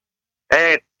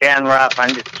 Hey, it's Dan Rupp.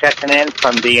 I'm just checking in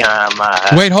from the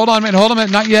Wait, hold on a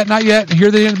minute. Not yet.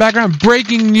 Hear the in the background.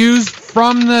 Breaking news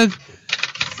from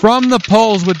the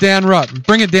polls with Dan Rupp.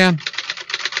 Bring it, Dan.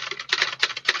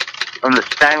 from the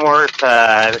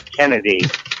Steinworth Kennedy.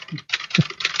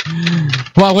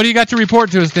 Well, what do you got to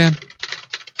report to us, Dan?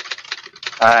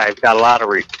 I've got a lot to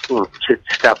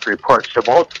stuff report.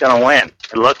 Shabolt's going to win.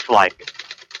 It looks like it.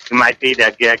 He might beat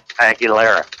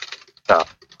Aguilera. So.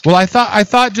 Well, I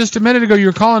thought just a minute ago you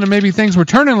were calling and maybe things were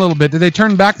turning a little bit. Did they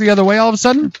turn back the other way all of a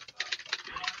sudden?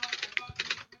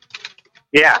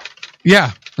 Yeah.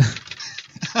 Yeah.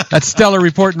 That's stellar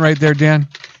reporting right there, Dan.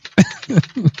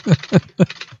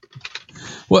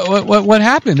 What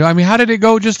happened? I mean, how did it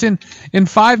go just in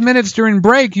 5 minutes during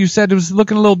break? You said it was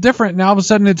looking a little different. Now all of a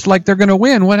sudden it's like they're going to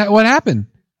win. What happened?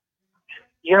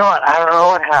 You know what? I don't know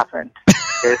what happened.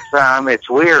 It's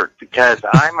weird because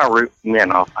I'm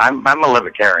a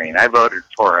libertarian. I voted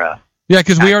for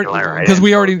because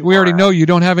we already know you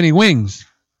don't have any wings.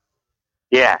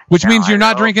 Yeah, which means you're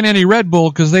not drinking any Red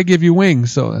Bull because they give you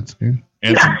wings, so that's good.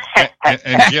 And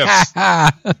gifts,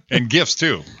 and gifts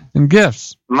too, and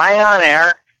gifts. Am I on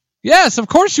air? Yes, of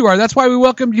course you are. That's why we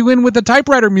welcomed you in with the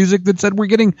typewriter music that said we're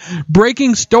getting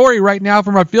breaking story right now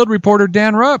from our field reporter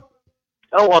Dan Rupp.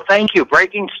 Oh well, thank you.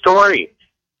 Breaking story.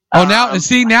 Oh, now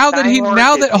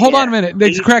hold on a minute.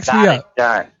 This cracks me up.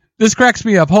 This cracks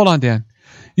me up. Hold on, Dan.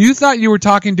 You thought you were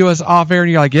talking to us off air,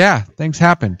 and you're like, "Yeah, things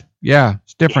happened. Yeah,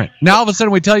 it's different." Now all of a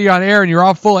sudden we tell you on air, and you're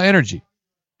all full of energy.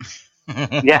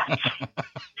 Yeah,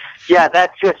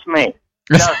 that's just me.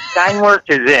 No, Steinwerth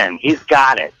is in. He's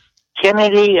got it.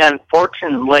 Kennedy,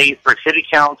 unfortunately, for City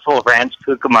Council of Rancho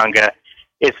Cucamonga,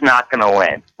 is not going to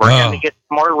win. We're going to get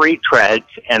some more retreads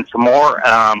and some more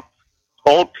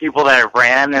old people that have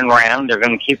ran. They're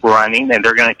going to keep running, and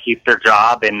they're going to keep their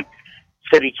job in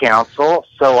City Council.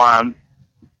 So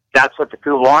that's what the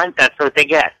people want. That's what they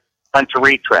get. Bunch of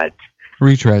retreads.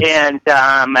 And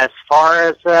as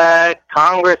far as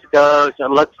Congress goes, it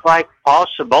looks like Paul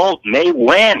Shabolt may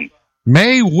win.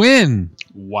 May win.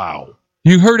 Wow.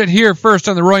 You heard it here first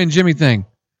on the Roy and Jimmy thing.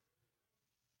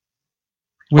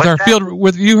 You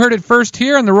heard it first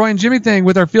here on the Roy and Jimmy thing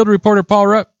with our field reporter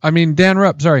Dan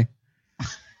Rupp, sorry.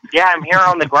 Yeah, I'm here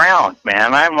on the ground,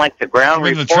 man. I'm like the ground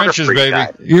reporter. In the trenches, baby.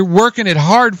 Guy. You're working it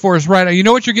hard for us right now. You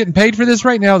know what you're getting paid for this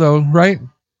right now, though, right?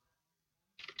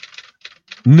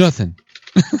 Nothing.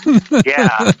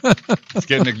 Yeah. He's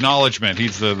getting acknowledgement.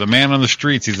 He's the man on the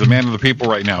streets. He's the man of the people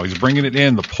right now. He's bringing it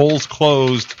in. The polls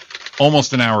closed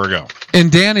almost an hour ago.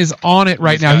 And Dan is on it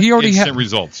right now. He already has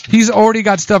results. He's already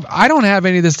got stuff. I don't have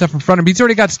any of this stuff in front of him. He's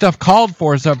already got stuff called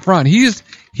for us up front. He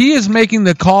is making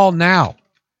the call now.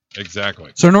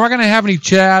 Exactly. So we're not going to have any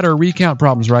chat or recount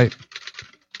problems, right?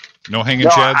 No hanging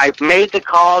chads? I've made the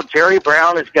call. Jerry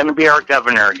Brown is going to be our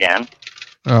governor again.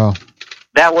 Oh.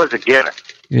 That was a given.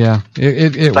 Yeah,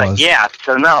 it was. Yeah,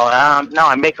 so no,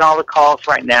 I'm making all the calls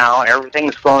right now.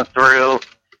 Everything's going through.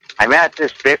 I'm at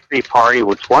this victory party,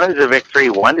 which one is a victory,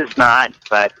 one is not.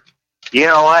 But you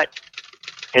know what?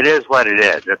 It is what it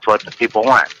is. It's what the people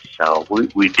want. So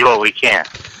we do what we can.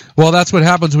 Well, that's what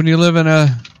happens when you live in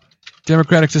a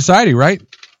democratic society, right?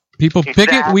 People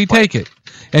pick it, we take it.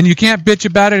 And you can't bitch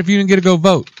about it if you didn't get to go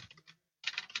vote.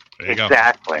 There you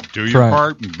exactly. Go. Do your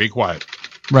part and be quiet.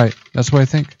 Right. That's what I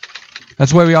think.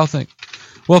 That's the way we all think.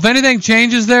 Well, if anything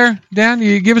changes there, Dan,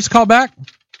 you give us a call back?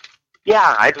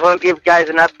 Yeah, I just want to give you guys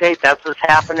an update. That's what's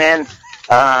happening.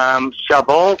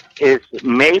 Shabolt is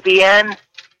maybe in.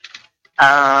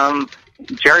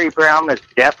 Jerry Brown is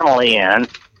definitely in.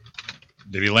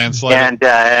 Did he landslide?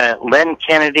 And Lynn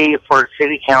Kennedy for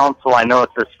city council, I know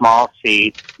it's a small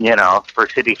seat, for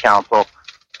city council.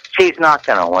 She's not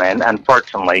going to win.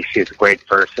 Unfortunately, she's a great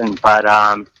person. But,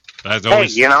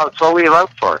 always, hey, it's what we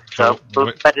vote for. So,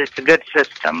 but it's a good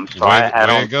system. So I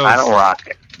don't rock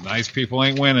it. Nice people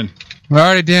ain't winning. All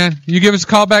right, Dan. You give us a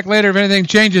call back later if anything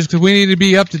changes because we need to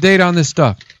be up to date on this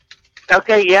stuff.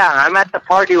 Okay, yeah, I'm at the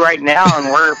party right now,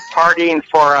 and we're partying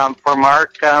for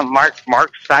Mark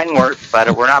Steinwerth,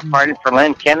 but we're not partying for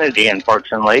Lynn Kennedy,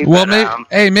 unfortunately. Well,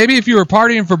 maybe if you were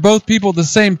partying for both people at the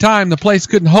same time, the place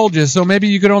couldn't hold you, so maybe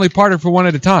you could only party for one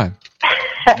at a time.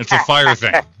 It's a fire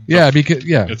thing.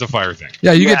 It's a fire thing.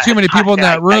 Yeah, you get too many people in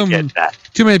that room.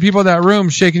 Too many people in that room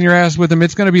shaking your ass with them.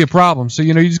 It's going to be a problem. So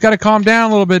you just got to calm down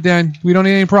a little bit, Dan. We don't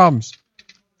need any problems.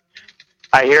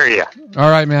 I hear you. All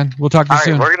right, man. We'll talk to you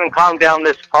soon. We're going to calm down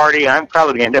this party. I'm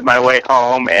probably going to get my way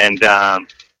home, and it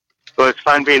was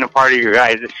fun being a part of your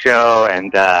guys' show.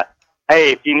 And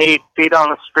hey, if you need feet on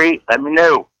the street, let me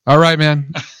know. All right,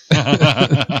 man.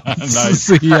 Nice.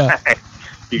 See ya.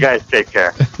 You guys take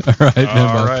care. All right,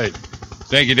 man. All right.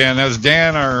 Thank you, Dan. That was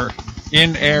Dan, our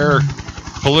in-air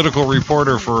political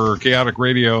reporter for Chaotic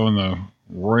Radio and the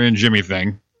Roy and Jimmy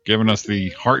thing, giving us the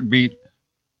heartbeat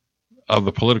of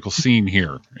the political scene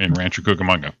here in Rancho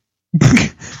Cucamonga.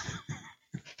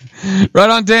 Right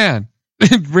on, Dan.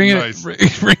 bring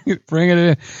it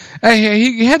in. Hey,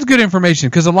 he has good information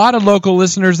because a lot of local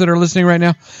listeners that are listening right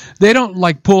now, they don't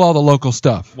like pull all the local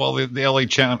stuff. Well, the LA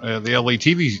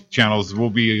TV channels will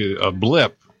be a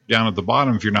blip down at the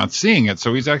bottom if you're not seeing it.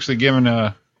 So he's actually giving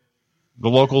the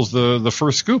locals the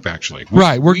first scoop. Actually,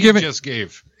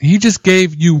 He just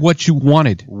gave you what you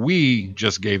wanted. We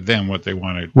just gave them what they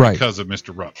wanted because of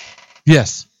Mr. Rupp.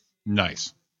 Yes.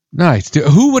 Nice. Dude,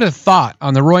 who would have thought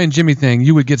on the Roy and Jimmy thing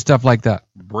you would get stuff like that?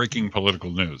 Breaking political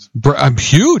news. I'm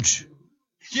huge.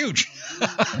 Huge.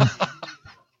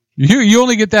 You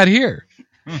only get that here.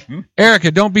 Mm-hmm.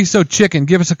 Erica, don't be so chicken.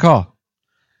 Give us a call.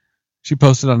 She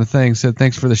posted on the thing, said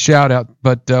thanks for the shout out,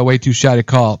 but way too shy to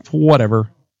call. Whatever.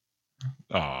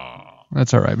 Oh,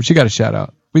 that's all right. But she got a shout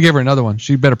out. We gave her another one.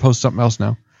 She better post something else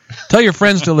now. Tell your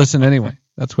friends to listen anyway.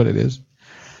 That's what it is.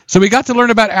 So we got to learn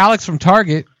about Alex from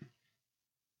Target.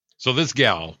 So this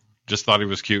gal just thought he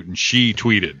was cute, and she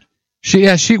tweeted.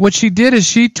 What she did is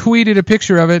she tweeted a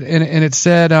picture of it, and it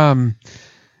said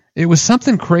it was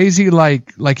something crazy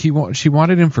like she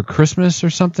wanted him for Christmas or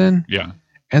something. Yeah.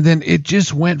 And then it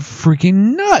just went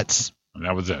freaking nuts. And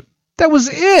that was it. That was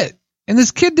it. And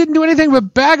this kid didn't do anything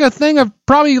but bag a thing of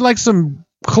probably like some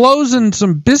clothes and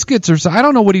some biscuits or something. I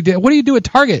don't know what he did. What do you do at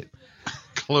Target?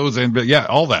 Clothes and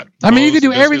all that. I mean, you could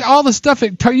do all the stuff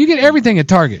at Target. You get everything at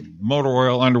Target. Motor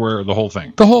oil, underwear, the whole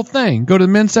thing. The whole thing. Go to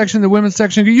the men's section, the women's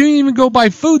section. You didn't even go buy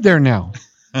food there now.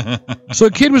 So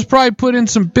a kid was probably put in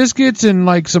some biscuits and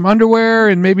like some underwear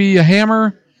and maybe a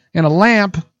hammer and a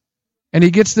lamp. And he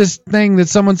gets this thing that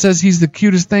someone says he's the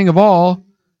cutest thing of all.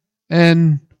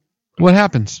 And what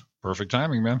happens? Perfect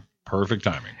timing, man. Perfect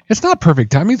timing. It's not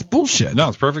perfect timing. It's bullshit. No,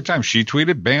 it's perfect time. She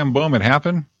tweeted, bam, boom, it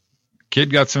happened. Kid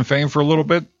got some fame for a little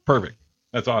bit. Perfect.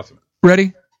 That's awesome.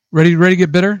 Ready to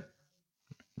get bitter?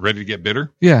 Ready to get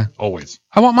bitter? Yeah. Always.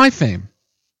 I want my fame.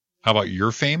 How about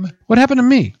your fame? What happened to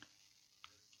me?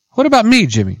 What about me,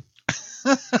 Jimmy?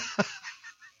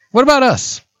 What about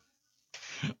us?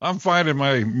 I'm finding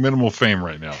my minimal fame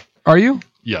right now. Are you?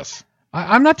 Yes.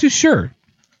 I'm not too sure.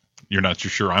 You're not too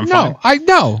sure I'm fine? No, I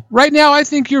know. Right now, I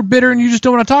think you're bitter and you just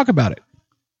don't want to talk about it.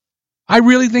 I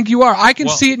really think you are. I can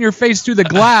see it in your face through the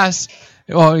glass.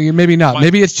 Well, maybe not.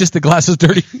 Maybe it's just the glass is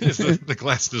dirty. the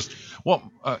glass just...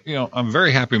 Well, I'm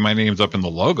very happy my name's up in the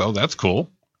logo. That's cool.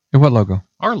 And what logo?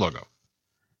 Our logo.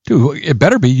 Dude, it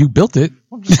better be. You built it.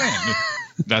 I'm just saying.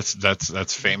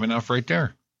 that's fame enough right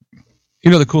there. You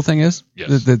know the cool thing is?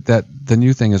 Yes. That the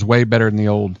new thing is way better than the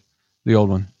old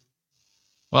one.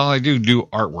 Well, I do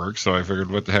artwork, so I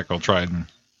figured what the heck, I'll try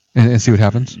and see what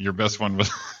happens. Your best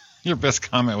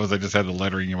comment was I just had the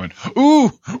lettering. You went,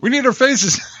 ooh, we need our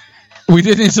faces. We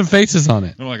did need some faces on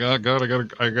it. I'm like, oh God,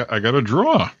 I got to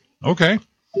draw. Okay.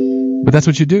 But that's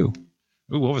what you do.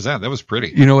 Ooh, what was that? That was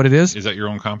pretty. You know what it is? Is that your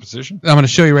own composition? I'm going to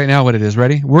show you right now what it is.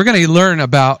 Ready? We're going to learn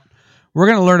about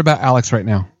Alex right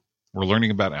now. We're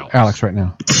learning about Alex right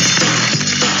now.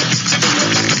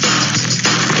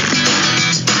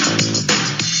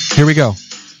 Here we go.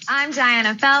 I'm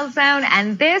Diana Felzone,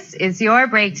 and this is your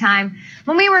break time.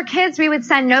 When we were kids, we would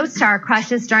send notes to our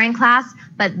crushes during class,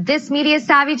 but this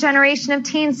media-savvy generation of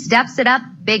teens steps it up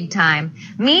big time.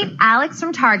 Meet Alex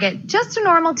from Target, just a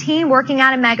normal teen working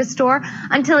at a megastore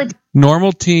until it...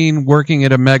 Normal teen working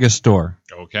at a megastore.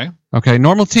 Okay,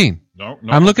 normal teen. No,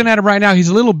 I'm looking at him right now. He's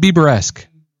a little Bieber-esque.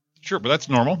 Sure, but that's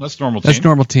normal. That's normal teen. That's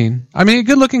normal teen. I mean, a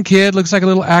good-looking kid. Looks like a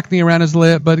little acne around his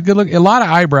lip, but a lot of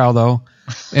eyebrow, though.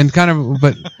 And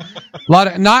but a lot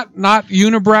of, not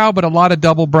unibrow, but a lot of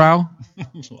double brow. A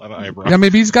lot of eyebrow. Yeah,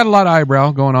 maybe he's got a lot of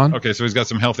eyebrow going on. Okay, so he's got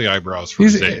some healthy eyebrows for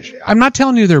his age. I'm not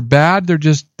telling you they're bad. They're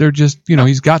just,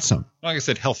 he's got some. Like I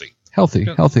said, healthy. Healthy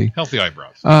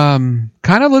eyebrows. Kind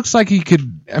of looks like he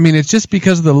could. I mean, it's just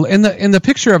because in the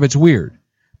picture of it's weird.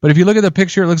 But if you look at the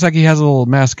picture, it looks like he has a little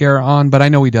mascara on, but I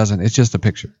know he doesn't. It's just a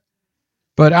picture.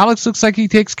 But Alex looks like he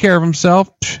takes care of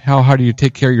himself. How hard do you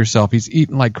take care of yourself? He's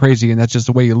eating like crazy, and that's just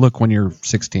the way you look when you're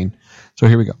 16. So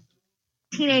here we go.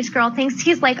 Teenage girl thinks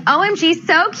he's like, OMG,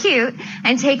 so cute,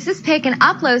 and takes his pic and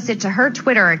uploads it to her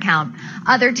Twitter account.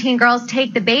 Other teen girls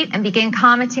take the bait and begin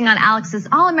commenting on Alex's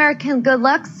all-American good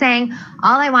looks, saying,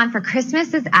 all I want for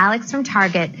Christmas is Alex from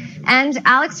Target. And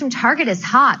Alex from Target is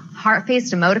hot.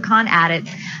 Heart-faced emoticon added.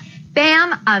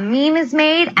 Bam, a meme is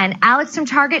made, and Alex from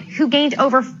Target, who gained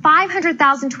over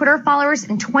 500,000 Twitter followers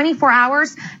in 24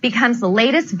 hours, becomes the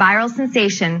latest viral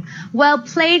sensation. Well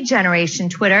played, Generation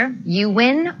Twitter. You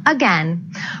win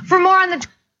again. For more on the...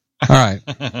 All right.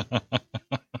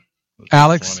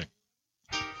 Alex,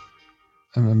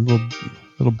 I'm a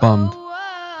little bummed.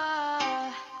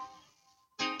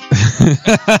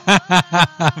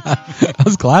 That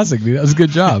was classic, dude. That was a good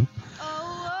job.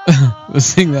 We'll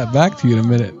sing that back to you in a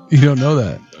minute. You don't know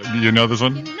that. Do you know this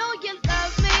one?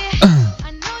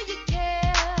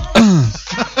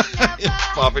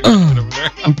 Popping over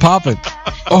there. I'm popping.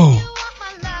 Oh.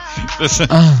 This is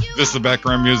the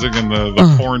background music in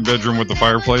the porn bedroom with the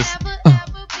fireplace.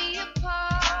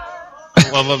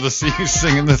 I love to see you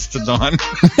singing this to Dawn.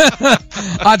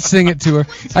 I'd sing it to her.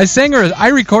 I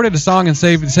recorded a song and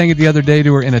sang it the other day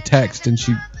to her in a text, and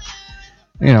she,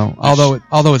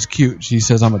 although it's cute, she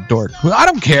says I'm a dork. Well, I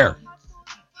don't care.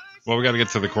 Well, we got to get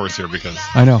to the chorus here because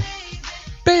I know.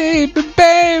 Baby,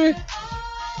 baby,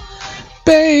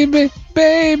 baby,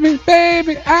 baby,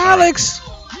 baby, Alex.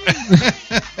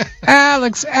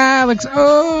 Alex,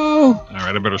 oh. All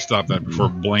right, I better stop that before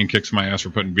Blaine kicks my ass for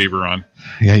putting Bieber on.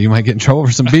 Yeah, you might get in trouble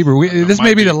for some Bieber. This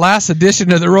may be the last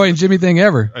edition of the Roy and Jimmy thing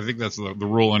ever. I think that's the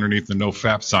rule underneath the no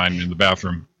FAP sign in the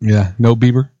bathroom. Yeah, no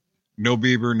Bieber. No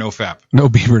Bieber, no FAP. No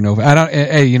Bieber, no FAP. I don't.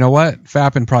 Hey, you know what?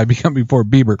 Fapping probably become before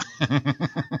Bieber.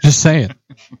 Just saying.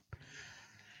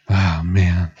 Oh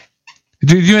man.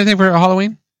 Do you do anything for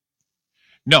Halloween?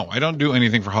 No, I don't do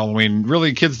anything for Halloween.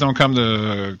 Really, kids don't come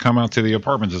out to the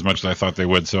apartments as much as I thought they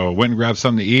would. So I went and grabbed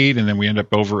something to eat, and then we end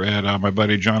up over at my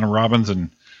buddy John and Robbins, and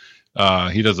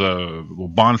he does a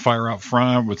bonfire out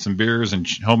front with some beers and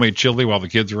homemade chili while the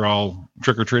kids are all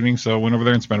trick-or-treating. So I went over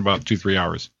there and spent about 2-3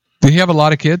 hours. Did he have a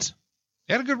lot of kids?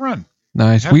 He had a good run.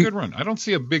 Nice. Had a good run. I don't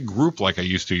see a big group like I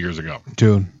used to years ago.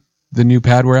 Dude, the new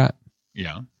pad we're at?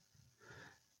 Yeah.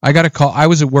 I got a call. I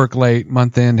was at work late,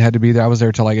 month end, had to be there. I was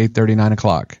there till like 8:30, 9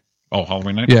 o'clock. Oh,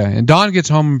 Halloween night? Yeah, and Dawn gets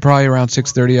home probably around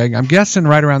 6:30. I'm guessing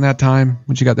right around that time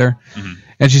when she got there. Mm-hmm.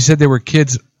 And she said there were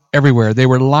kids everywhere. They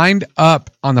were lined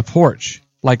up on the porch,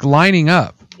 like lining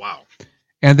up. Wow.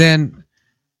 And then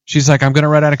she's like, I'm going to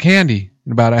run out of candy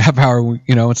in about a half hour.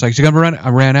 It's like, she's going to run. I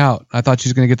ran out. I thought she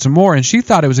was going to get some more. And she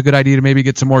thought it was a good idea to maybe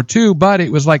get some more too, but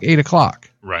it was like 8 o'clock.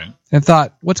 Right. And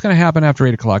thought, what's going to happen after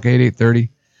 8 o'clock, 8:30?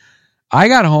 I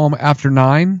got home after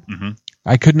 9. Mm-hmm.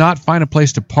 I could not find a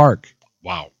place to park.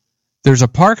 Wow. There's a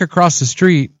park across the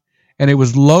street, and it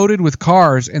was loaded with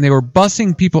cars, and they were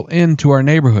busing people into our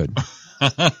neighborhood.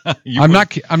 I'm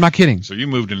not kidding. So you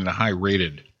moved in a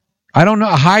high-rated. I don't know.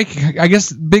 I guess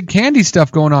big candy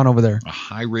stuff going on over there. A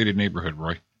high-rated neighborhood,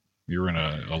 Roy. You're in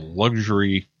a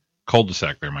luxury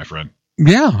cul-de-sac there, my friend.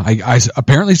 Yeah, I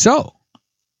apparently so.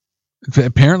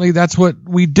 Apparently that's what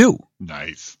we do.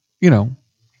 Nice.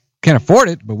 Can't afford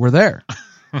it, but we're there.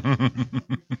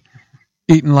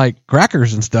 Eating like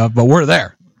crackers and stuff, but we're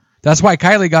there. That's why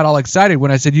Kylee got all excited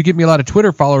when I said, you give me a lot of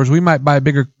Twitter followers, we might buy a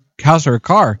bigger house or a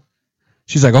car.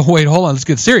 She's like, oh, wait, hold on. Let's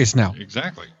get serious now.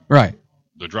 Exactly. Right.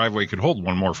 The driveway could hold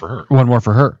one more for her. One more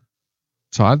for her.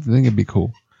 So I think it'd be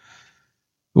cool.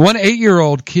 One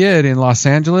 8-year-old kid in Los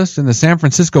Angeles in the San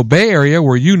Francisco Bay Area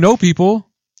where people.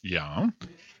 Yeah.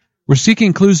 We're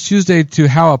seeking clues Tuesday to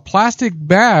how a plastic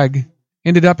bag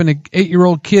ended up in an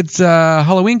 8-year-old kid's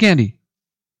Halloween candy.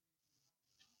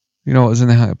 You know what was in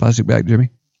the plastic bag, Jimmy?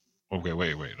 Okay,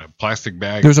 wait. A plastic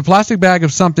bag? There's a plastic bag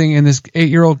of something in this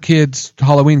 8-year-old kid's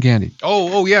Halloween candy.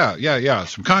 Oh, yeah.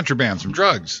 Some contraband, some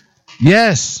drugs.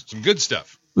 Yes. Some good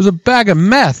stuff. It was a bag of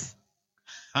meth.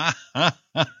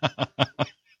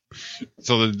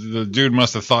 So the dude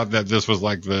must have thought that this was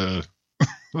like the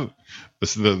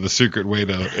secret way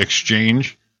to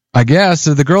exchange. I guess.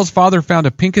 So the girl's father found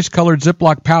a pinkish-colored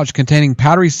Ziploc pouch containing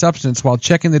powdery substance while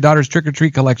checking the daughter's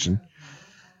trick-or-treat collection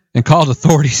and called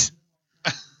authorities.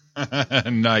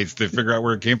 Nice. Did they figure out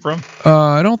where it came from?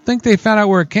 I don't think they found out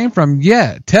where it came from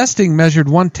yet. Testing measured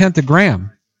 1/10 a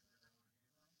gram.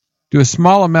 Do a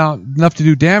small amount, enough to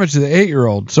do damage to the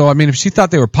 8-year-old. So, I mean, if she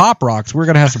thought they were Pop Rocks, we're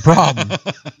going to have some problems.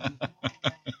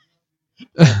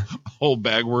 Whole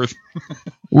bag worth.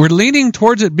 We're leaning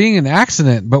towards it being an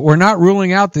accident, but we're not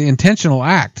ruling out the intentional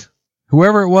act.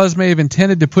 Whoever it was may have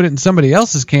intended to put it in somebody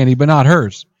else's candy, but not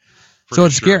hers. So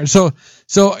it's scary. So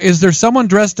is there someone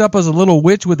dressed up as a little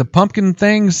witch with the pumpkin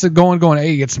things going,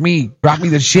 hey, it's me. Drop me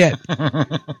the shit.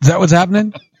 Is that what's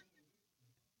happening?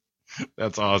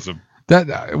 That's awesome.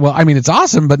 Well, I mean, it's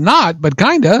awesome, but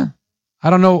kinda. I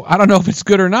don't know if it's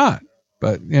good or not,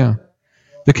 but yeah.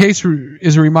 The case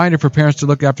is a reminder for parents to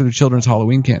look after their children's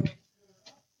Halloween candy.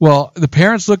 Well, the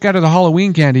parents look after the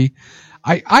Halloween candy.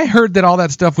 I heard that all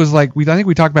that stuff was like, I think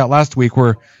we talked about last week,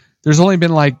 where there's only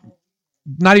been like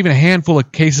not even a handful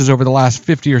of cases over the last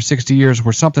 50 or 60 years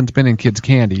where something's been in kids'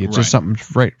 candy. It's just something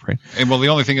right. And well, the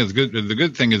only thing is good. The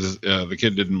good thing is the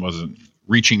kid wasn't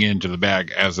reaching into the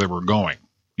bag as they were going.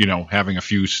 Having a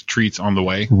few treats on the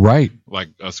way. Right. Like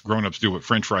us grown-ups do with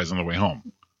French fries on the way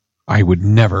home. I would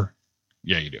never.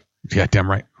 Yeah, you do. Yeah, damn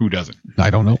right. Who doesn't?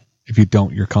 I don't know. If you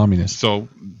don't, you're communist. So,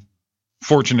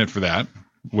 fortunate for that.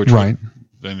 Right.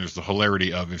 Then there's the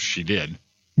hilarity of if she did.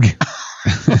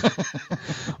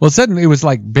 Well, it said it was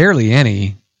like barely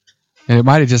any, and it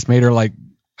might have just made her like,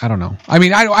 I don't know. I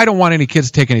mean, I don't want any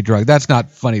kids to take any drug. That's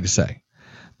not funny to say,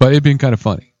 but it'd been kind of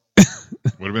funny.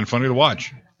 Would have been funny to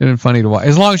watch. It'd been funny to watch,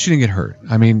 as long as she didn't get hurt.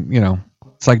 I mean,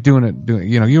 it's like doing,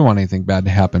 you don't want anything bad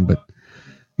to happen, but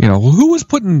who was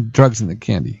putting drugs in the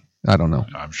candy? I don't know.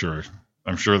 I'm sure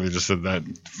they just said that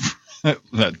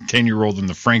that 10-year-old in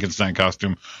the Frankenstein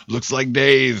costume looks like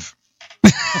Dave.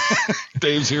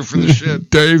 Dave's here for the shit.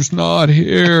 Dave's not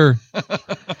here.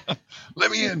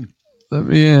 Let me in.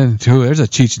 Too. There's a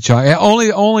Cheech and Chong.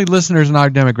 Only listeners in our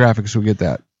demographics will get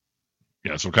that.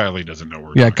 Yeah, so Kylee doesn't know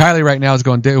where. Yeah, Kylee right now is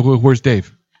going, Dave, where's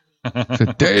Dave?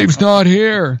 Said, Dave's not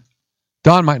here.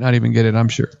 Dawn might not even get it, I'm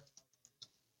sure.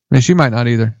 I mean, she might not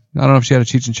either. I don't know if she had a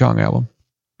Cheech and Chong album.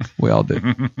 We all did.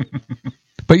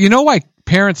 But you know why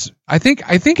parents, I think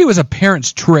it was a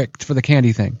parent's trick for the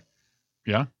candy thing.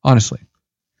 Yeah? Honestly.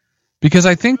 Because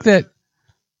I think that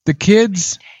the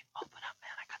kids... Dave, open up,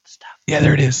 man. I got the stuff. Yeah,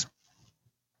 there it is.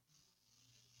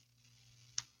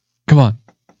 Come on.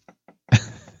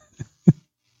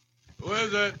 Who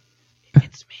is it?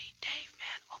 It's me, Dave,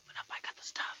 man. Open up. I got the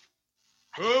stuff.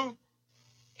 Who?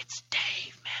 It's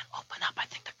Dave, man. Open up. I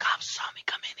think the cops saw me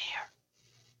come in here.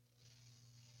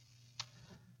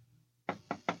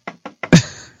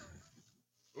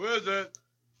 Who is it?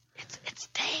 It's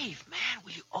Dave, man.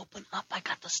 Will you open up? I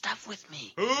got the stuff with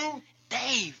me. Who?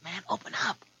 Dave, man. Open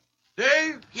up.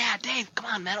 Dave? Yeah, Dave. Come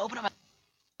on, man. Open up.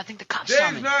 I think the cops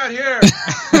saw me. Dave's not here.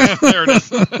 There it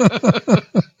is.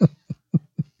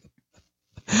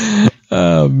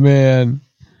 Oh, man.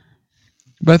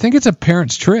 But I think it's a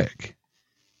parent's trick.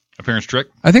 A parent's trick?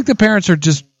 I think the parents are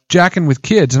just jacking with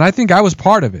kids, and I think I was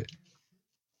part of it.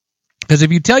 Because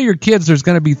if you tell your kids there's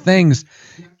going to be things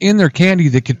in their candy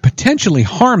that could potentially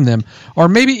harm them or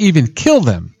maybe even kill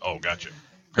them. Oh, gotcha.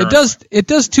 It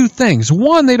does two things.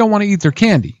 One, they don't want to eat their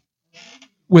candy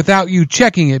without you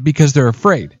checking it because they're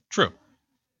afraid. True.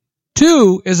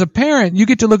 Two, as a parent, you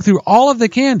get to look through all of the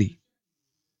candy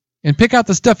and pick out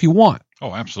the stuff you want.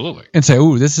 Oh, absolutely. And say,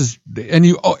 "Ooh, this is," and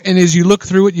as you look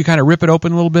through it, you kind of rip it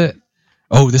open a little bit.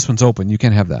 Oh, this one's open. You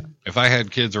can't have that. If I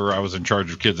had kids or I was in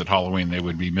charge of kids at Halloween, they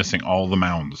would be missing all the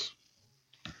mounds.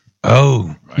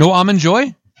 Oh, right. No Almond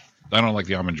Joy? I don't like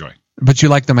the Almond Joy. But you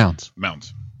like the mounds?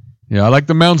 Mounds. Yeah, I like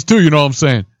the mounds too, you know what I'm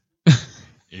saying?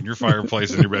 In your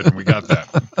fireplace in your bedroom, we got that.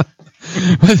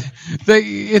 But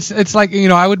it's like,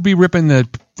 I would be ripping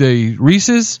the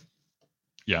Reese's.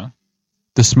 Yeah.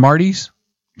 The Smarties.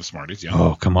 The Smarties, yeah.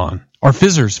 Oh, come on. Or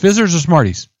Fizzers. Fizzers or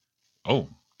Smarties? Oh,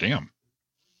 damn.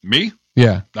 Me?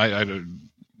 Yeah. I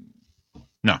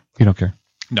no. You don't care?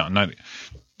 No, not.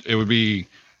 It would be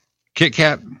Kit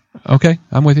Kat. Okay,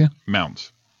 I'm with you.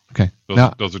 Mounds. Okay.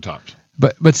 Those are tops.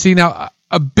 But see, now,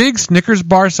 a big Snickers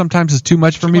bar sometimes is too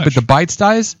much for me, but the bite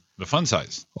size? The fun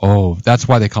size. Oh, that's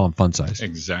why they call them fun size.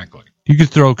 Exactly. You could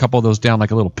throw a couple of those down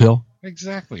like a little pill.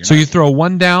 Exactly. So you throw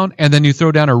one down, and then you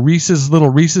throw down a little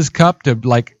Reese's cup to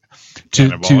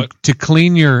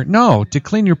clean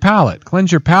your palate.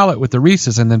 Cleanse your palate with the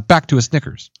Reese's, and then back to a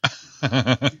Snickers.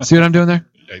 See what I'm doing there?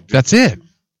 That's it.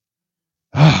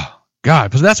 Oh, God.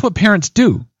 Because that's what parents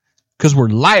do. Because we're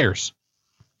liars.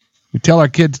 We tell our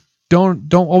kids,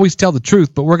 don't always tell the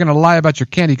truth, but we're going to lie about your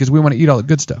candy because we want to eat all the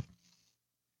good stuff.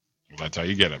 Well, that's how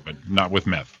you get it, but not with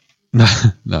meth.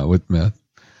 Not with meth.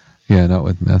 Yeah, not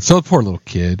with meth. So the poor little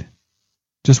kid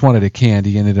just wanted a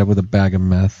candy, ended up with a bag of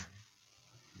meth.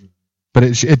 But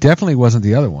it definitely wasn't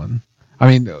the other one. I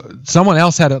mean, someone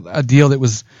else had a deal that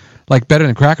was like better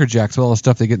than Cracker Jacks with all the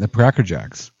stuff they get in the Cracker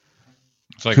Jacks.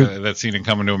 It's like that scene in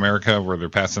Coming to America where they're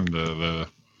passing the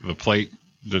plate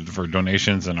for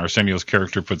donations, and Arsenio's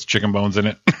character puts chicken bones in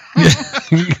it. I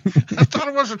thought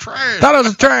it was a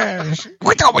trash.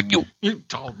 What's up with you? You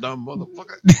tall dumb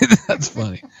motherfucker. That's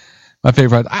funny. My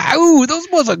favorite. Ooh, those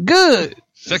ones are good.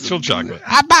 Sexual chocolate.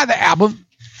 I buy the album.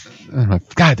 Oh,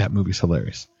 God, that movie's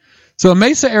hilarious. So in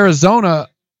Mesa, Arizona,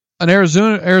 an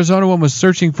Arizona woman was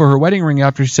searching for her wedding ring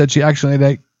after she said she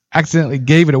accidentally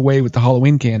gave it away with the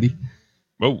Halloween candy.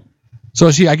 Whoa. So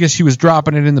I guess she was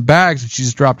dropping it in the bags, and she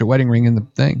just dropped her wedding ring in the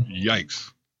thing.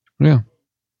 Yikes. Yeah.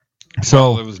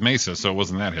 So it was Mesa, so it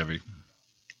wasn't that heavy.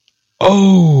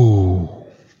 Oh.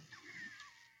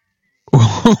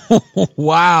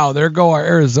 Wow, there go our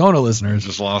Arizona listeners.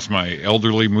 Just lost my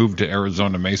elderly moved to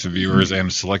Arizona Mesa viewers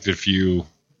and selected few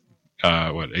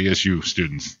ASU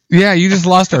students. Yeah, you just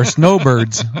lost our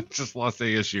snowbirds. Just lost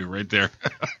ASU right there.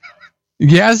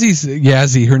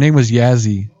 Yazzie. Her name was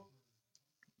Yazzie.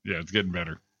 Yeah, it's getting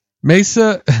better.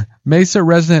 Mesa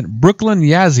resident Brooklyn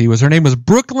Yazzie her name was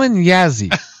Brooklyn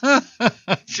Yazzie.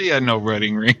 She She had no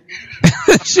wedding ring.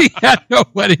 She had no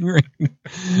wedding ring.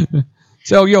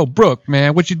 So, yo, Brooke,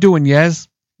 man, what you doing, Yes?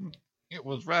 It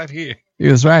was right here.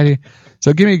 It was right here.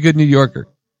 So give me a good New Yorker.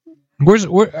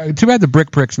 Too bad the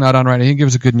Brick Prick's not on right now. He can give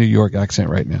us a good New York accent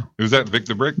right now. Who's that, Vic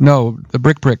the Brick? No, the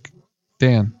Brick Prick.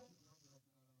 Dan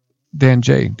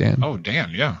J. Dan. Oh,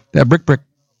 Dan, yeah. That Brick Prick.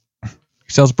 He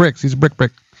sells bricks. He's a Brick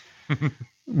Prick. We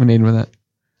named him that.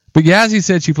 But Yazzie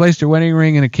said she placed her wedding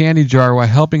ring in a candy jar while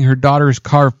helping her daughters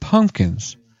carve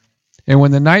pumpkins. And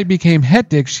when the night became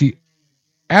hectic, she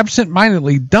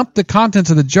absent-mindedly dumped the contents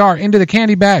of the jar into the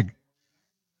candy bag.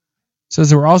 Says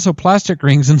there were also plastic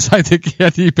rings inside the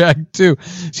candy bag too.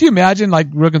 So you imagine like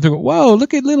looking through, whoa,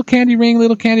 look at little candy ring,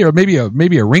 little candy, or maybe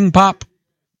a ring pop,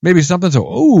 maybe something. So,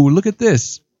 oh, look at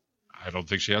this. I don't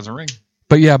think she has a ring.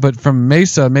 But from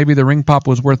Mesa, maybe the ring pop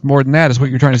was worth more than that, is what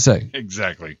you're trying to say.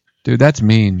 Exactly. Dude, that's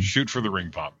mean. Shoot for the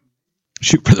ring pop.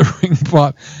 Shoot for the ring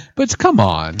pop. But come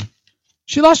on.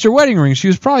 She lost her wedding ring. She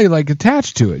was probably like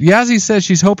attached to it. Yazzie says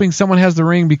she's hoping someone has the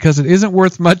ring because it isn't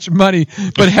worth much money,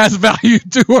 but has value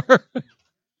to her.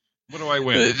 What do I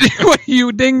win? What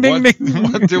you ding ding ding?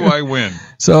 What do I win?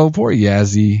 So poor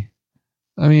Yazzie.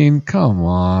 I mean, come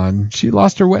on. She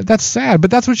lost her wedding. That's sad, but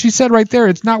that's what she said right there.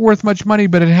 It's not worth much money,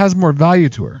 but it has more value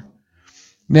to her.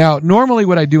 Now, normally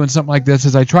what I do in something like this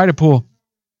is I try to pull.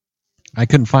 I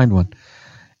couldn't find one.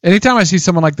 Anytime I see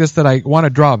someone like this that I want to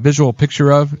draw a visual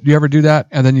picture of, do you ever do that?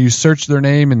 And then you search their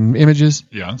name and images?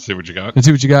 Yeah, see what you got. And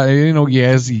see what you got. You know,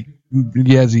 Yazzie,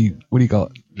 what do you call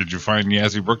it? Did you find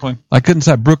Yazzie Brooklyn? I couldn't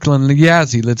say Brooklyn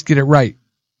Yazzie. Let's get it right.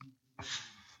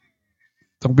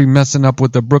 Don't be messing up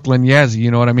with the Brooklyn Yazzie, you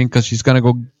know what I mean? Because she's going to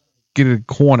go get a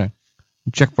corner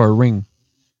and check for a ring.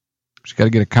 She's got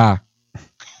to get a car.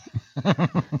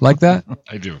 Like that?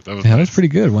 I do. That was pretty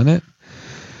good, wasn't it?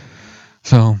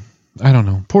 So... I don't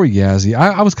know. Poor Yazzie.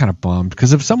 I was kind of bummed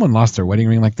because if someone lost their wedding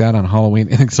ring like that on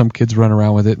Halloween, I think some kids run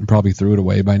around with it and probably threw it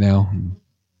away by now. And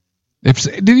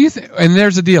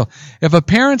there's a deal. If a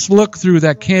parents look through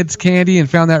that kid's candy and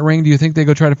found that ring, do you think they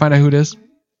go try to find out who it is?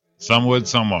 Some would,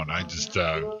 some won't. I just,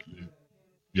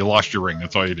 you lost your ring.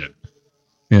 That's all you did.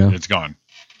 Yeah. It's gone.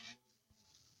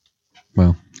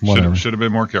 Well, whatever. Should have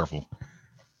been more careful.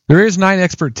 There is 9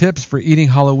 expert tips for eating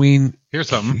Halloween Here's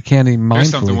something. Candy mindfully.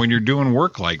 Here's something. When you're doing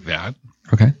work like that,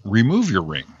 okay, remove your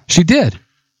ring. She did.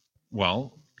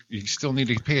 Well, you still need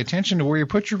to pay attention to where you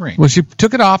put your ring. Well, she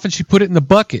took it off and she put it in the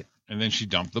bucket. And then she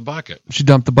dumped the bucket. She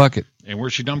dumped the bucket. And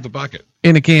where'd she dump the bucket?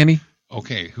 In a candy.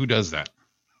 Okay, who does that?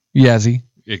 Yazzie.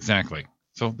 Exactly.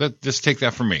 So just take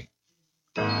that from me.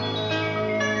 The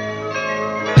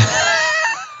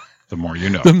more you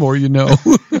know. The more you know.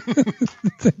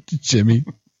 Thank you, Jimmy.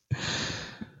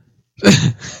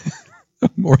 The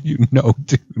more you know,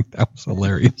 dude. That was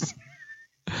hilarious.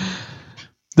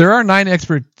 There are 9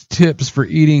 expert tips for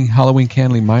eating Halloween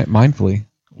candy mindfully.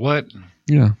 What?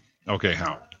 Yeah. Okay,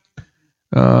 how?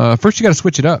 First, you got to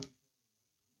switch it up.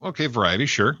 Okay, variety,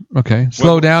 sure. Okay.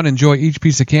 Slow down. Enjoy each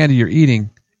piece of candy you're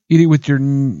eating. Eat it with your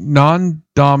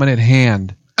non-dominant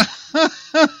hand.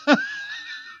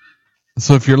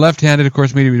 So if you're left-handed, of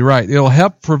course, maybe right. It'll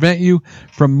help prevent you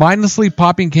from mindlessly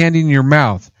popping candy in your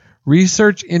mouth.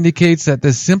 Research indicates that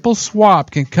this simple swap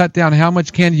can cut down how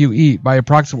much candy you eat by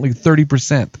approximately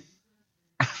 30%.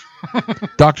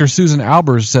 Dr. Susan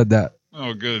Albers said that.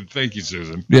 Oh, good. Thank you,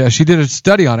 Susan. Yeah, she did a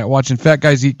study on it, watching fat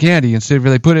guys eat candy. Instead of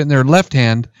if they put it in their left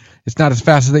hand, it's not as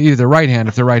fast as they eat it their right hand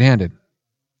if they're right-handed.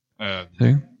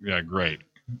 See? Yeah, great.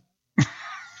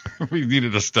 We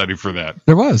needed a study for that.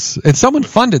 There was. And someone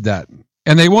funded that.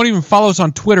 And they won't even follow us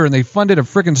on Twitter, and they funded a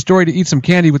freaking story to eat some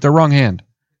candy with their wrong hand.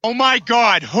 Oh, my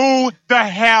God. Who the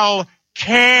hell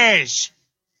cares?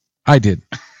 I did.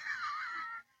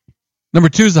 Number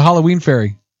 2 is the Halloween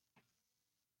fairy.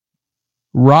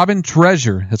 Robin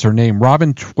Treasure. That's her name.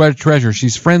 Robin Treasure.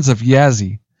 She's friends of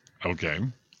Yazzie. Okay.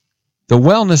 The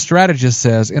wellness strategist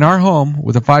says, in our home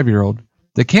with a 5-year-old,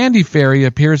 the candy fairy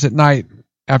appears at night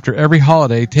after every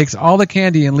holiday, takes all the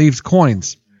candy and leaves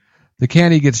coins. The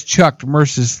candy gets chucked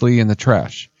mercilessly in the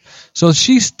trash. So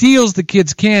she steals the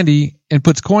kids' candy and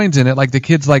puts coins in it, like the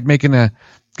kids like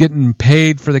getting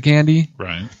paid for the candy.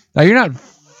 Right. Now you're not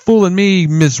fooling me,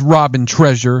 Miss Robin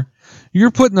Treasure. You're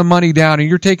putting the money down and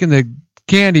you're taking the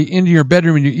candy into your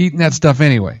bedroom and you're eating that stuff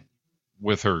anyway.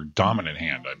 With her dominant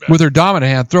hand, I bet. With her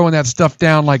dominant hand, throwing that stuff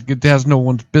down like it has no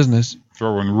one's business.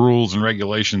 Throwing rules and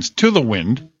regulations to the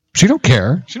wind. She don't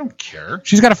care. She don't care.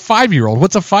 She's got a 5-year-old.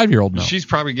 What's a 5-year-old know? She's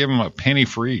probably giving him a penny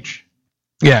for each.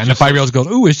 Yeah, and the 5-year-old goes,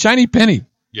 ooh, a shiny penny.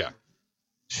 Yeah.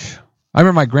 I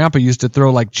remember my grandpa used to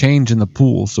throw like change in the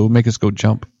pool, so it would make us go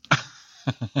jump.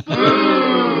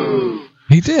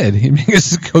 He did. He made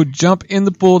us go jump in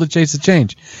the pool to chase the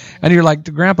change. And you're like,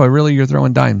 Grandpa, really, you're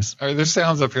throwing dimes? All right, there's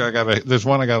sounds up here. There's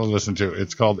one I got to listen to.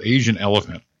 It's called Asian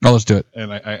Elephant. Oh, let's do it.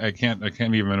 And I can't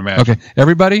even imagine. Okay,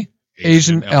 everybody,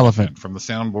 Asian elephant. From the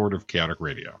soundboard of Chaotic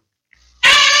Radio.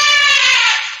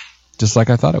 Just like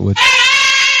I thought it would.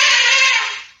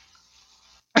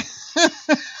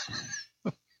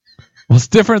 Well, it's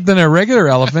different than a regular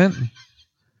elephant.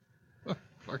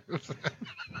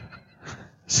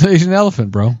 It's an Asian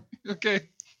elephant, bro. Okay.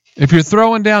 If you're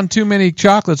throwing down too many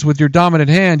chocolates with your dominant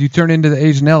hand, you turn into the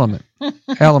Asian elephant.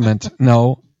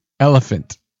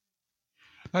 Elephant.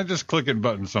 I just clicking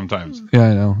buttons sometimes. Yeah,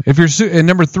 I know. If you're and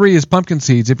number 3 is pumpkin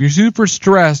seeds. If you're super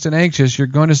stressed and anxious, you're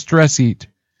going to stress eat.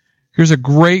 Here's a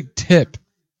great tip.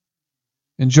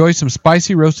 Enjoy some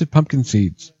spicy roasted pumpkin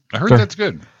seeds. I heard that's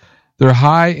good. They're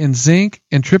high in zinc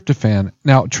and tryptophan.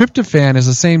 Now, tryptophan is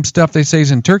the same stuff they say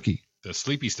is in turkey. The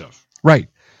sleepy stuff. Right.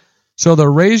 So they'll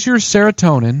raise your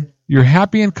serotonin, your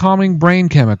happy and calming brain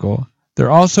chemical. They're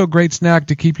also a great snack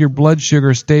to keep your blood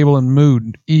sugar stable and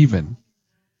mood even.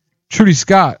 Trudy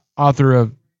Scott, author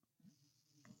of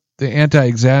the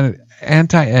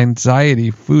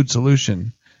Anti-Anxiety Food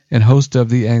Solution and host of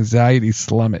the Anxiety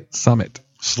Summit.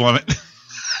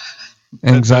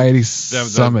 Anxiety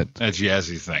Summit. That's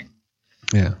Yazzy's thing.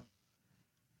 Yeah.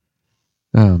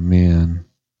 Oh, man.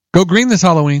 Go green this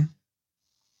Halloween.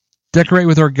 Decorate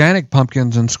with organic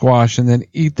pumpkins and squash and then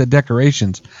eat the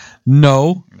decorations.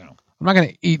 No. I'm not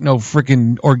going to eat no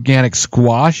freaking organic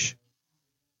squash.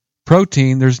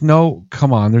 Protein, the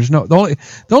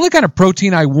only kind of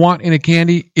protein I want in a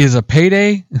candy is a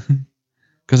Payday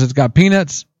because it's got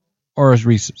peanuts or a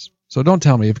Reese's. So don't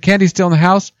tell me. If candy's still in the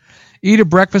house, eat a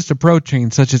breakfast of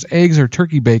protein such as eggs or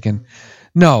turkey bacon.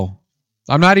 No,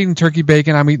 I'm not eating turkey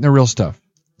bacon. I'm eating the real stuff.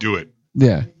 Do it.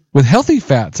 Yeah. With healthy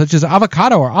fat such as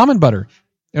avocado or almond butter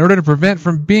in order to prevent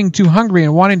from being too hungry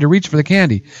and wanting to reach for the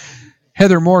candy.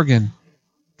 Heather Morgan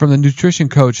from the nutrition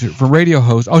coach from radio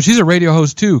host. Oh, she's a radio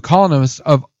host too. Columnist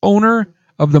of owner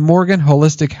of the Morgan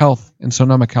Holistic Health in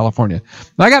Sonoma, California.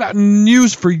 Now, I got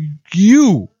news for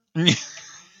you,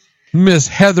 Miss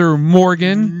Heather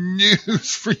Morgan.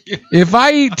 News for you. If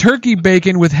I eat turkey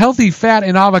bacon with healthy fat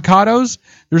and avocados,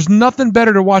 there's nothing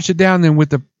better to wash it down than with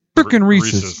the frickin'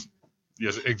 Reese's.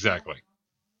 Yes, exactly.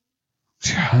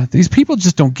 These people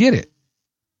just don't get it.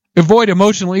 Avoid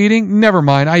emotional eating? Never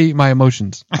mind. I eat my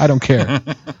emotions. I don't care.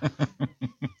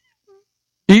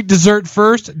 Eat dessert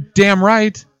first? Damn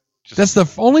right. That's the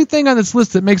only thing on this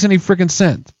list that makes any freaking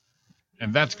sense.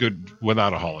 And that's good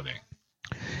without a holiday.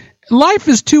 Life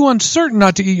is too uncertain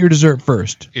not to eat your dessert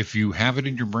first. If you have it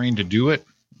in your brain to do it,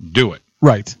 do it.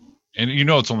 Right. And you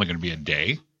know it's only going to be a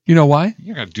day. You know why?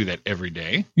 You're going to do that every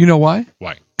day. You know why?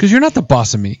 Why? Because you're not the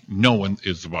boss of me. No one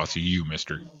is the boss of you,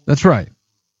 mister. That's right.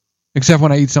 Except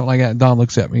when I eat something like that and Dawn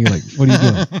looks at me like, what are you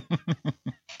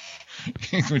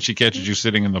doing? When she catches you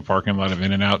sitting in the parking lot of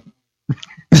In-N-Out,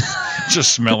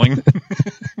 just smelling.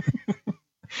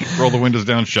 Roll the windows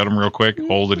down, shut them real quick,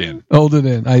 hold it in. Hold it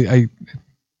in. I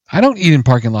don't eat in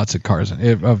parking lots of cars,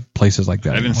 of places like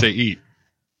that. I didn't say eat.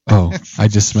 Oh, I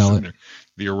just smell it.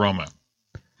 The aroma.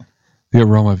 The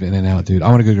aroma of In-N-Out, dude. I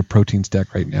want to go to a protein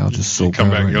stack right now. Just so come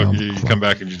back. Right you come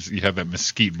back and you have that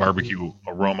mesquite barbecue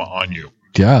aroma on you.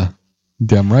 Yeah,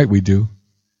 damn right we do.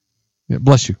 Yeah,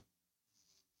 bless you.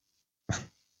 I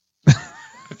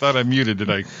thought I muted. Did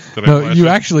I? No, you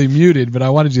actually muted, but I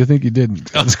wanted you to think you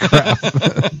didn't. That's crap.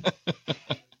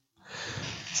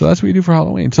 So that's what you do for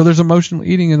Halloween. So there's emotional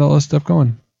eating and all this stuff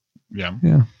going. Yeah.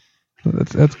 Yeah. So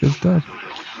that's good stuff.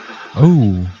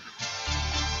 Oh.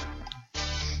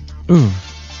 Ooh.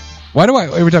 Why do I,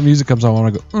 every time music comes on, I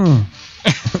want to go,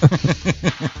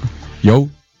 Yo.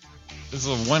 This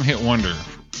is a one-hit wonder,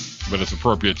 but it's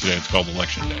appropriate today. It's called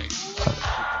Election Day.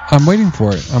 I'm waiting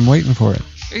for it.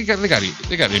 They got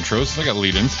intros. They got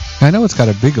lead-ins. I know it's got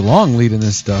a big, long lead in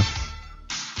this stuff.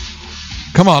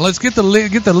 Come on, let's get the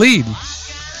lead.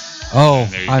 Oh,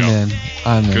 I'm in.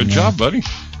 Good job, buddy.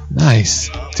 Nice.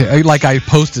 Like I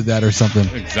posted that or something.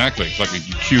 Exactly. It's like you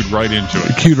cued right into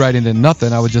it. Cued right into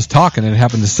nothing. I was just talking and it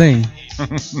happened to sing.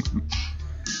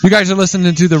 You guys are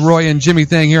listening to the Roy and Jimmy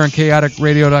thing here on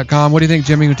chaoticradio.com. What do you think,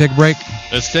 Jimmy? We take a break?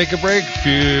 Let's take a break.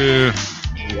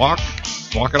 Walk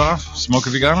it off. Smoke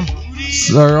if you got them.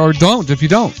 Or don't if you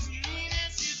don't.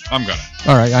 I'm gonna.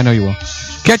 All right, I know you will.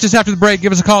 Catch us after the break.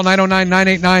 Give us a call,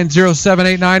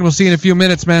 909-989-0789. We'll see you in a few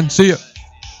minutes, man. See you.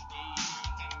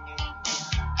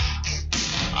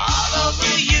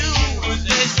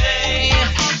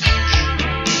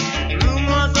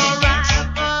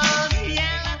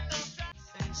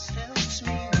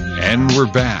 And we're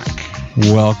back.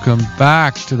 Welcome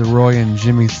back to the Roy and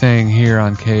Jimmy thing here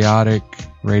on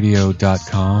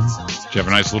chaoticradio.com. Did you have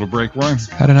a nice little break, Roy?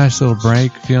 Had a nice little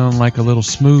break. Feeling like a little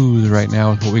smooth right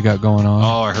now with what we got going on.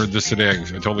 Oh, I heard this today. I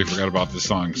totally forgot about this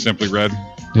song. Simply Red.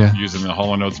 Yeah. Using the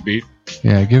Hall & Oates beat.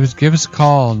 Yeah, give us a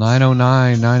call,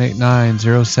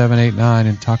 909-989-0789,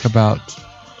 and talk about...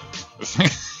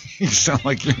 You sound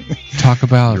like you're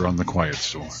on the Quiet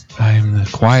Storm. I am the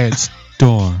Quiet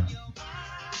Storm.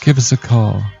 Give us a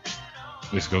call.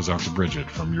 This goes out to Bridget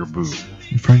from your boo.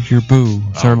 From your boo.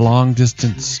 It's our long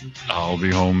distance. I'll be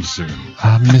home soon.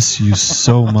 I miss you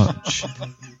so much.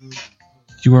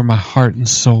 You are my heart and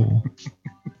soul.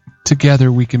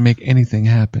 Together we can make anything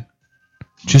happen.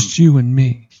 Just you and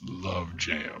me. Love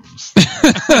jams.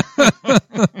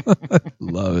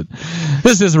 Love it.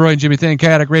 This is the Roy and Jimmy thing,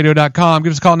 chaoticradio.com.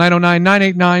 Give us a call,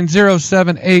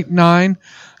 909-989-0789.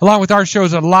 Along with our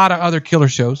shows, a lot of other killer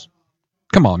shows.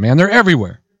 Come on, man. They're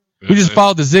everywhere. We just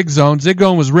followed the Zig Zone. Zig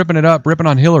Zone was ripping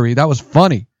on Hillary. That was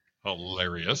funny.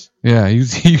 Hilarious. Yeah,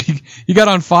 he got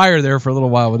on fire there for a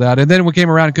little while with that. And then we came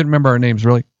around and couldn't remember our names,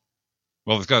 really.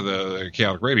 Well, it's got the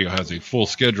Chaotic Radio has a full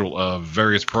schedule of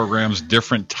various programs,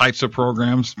 different types of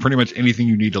programs, pretty much anything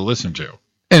you need to listen to.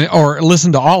 Or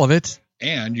listen to all of it.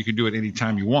 And you can do it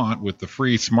anytime you want with the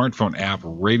free smartphone app,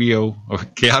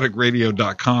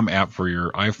 chaoticradio.com app for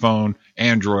your iPhone,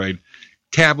 Android,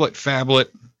 tablet, phablet.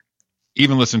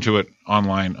 Even listen to it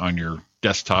online on your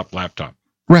desktop, laptop.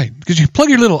 Right, because you plug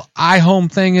your little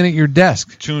iHome thing in at your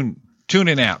desk.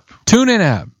 TuneIn app. TuneIn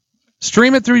app.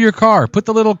 Stream it through your car. Put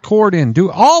the little cord in.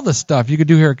 Do all the stuff you could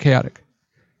do here at Chaotic.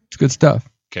 It's good stuff.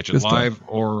 Catch it live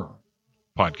or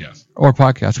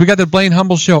podcast. We got the Blaine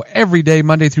Humble Show every day,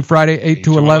 Monday through Friday, 8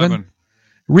 to 11.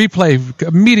 Replay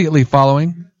immediately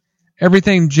following.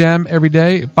 Everything Gem every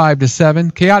day, 5 to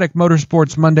 7. Chaotic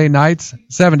Motorsports Monday nights,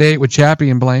 7 to 8 with Chappie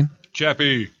and Blaine.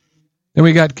 Chappie. Then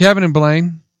we got Kevin and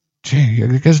Blaine. Gee,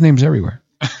 I guess names everywhere.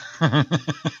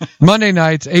 Monday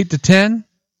nights, 8 to 10.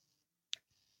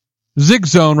 Zig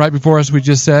Zone right before us, we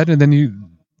just said. And then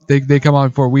they come on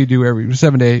before we do every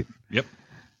 7 to 8. Yep.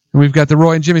 And we've got the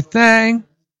Roy and Jimmy thing.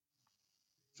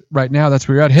 Right now, that's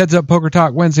where you're at. Heads Up Poker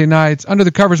Talk Wednesday nights. Under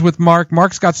the Covers with Mark.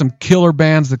 Mark's got some killer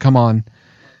bands that come on.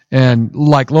 And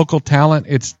like local talent,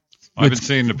 I've been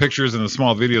seeing the pictures and the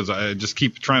small videos. I just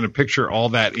keep trying to picture all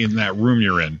that in that room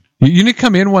you're in. You need to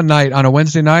come in one night on a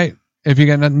Wednesday night if you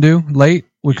got nothing to do. Late,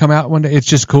 we come out one day. It's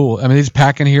just cool. I mean, they just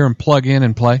pack in here and plug in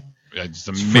and play. Yeah, it's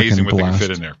amazing what they can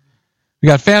fit in there. We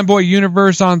got Fanboy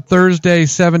Universe on Thursday,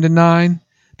 7 to 9.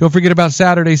 Don't forget about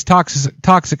Saturday's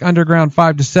Toxic Underground,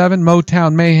 5 to 7.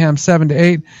 Motown Mayhem, 7 to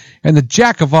 8. And the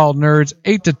Jack of All Nerds,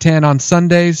 8 to 10 on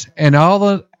Sundays. And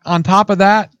on top of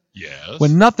that, yes,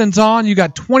 when nothing's on, you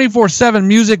got 24/7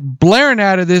 music blaring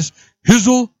out of this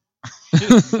hizzle.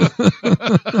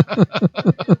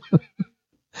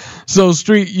 So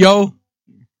street, yo.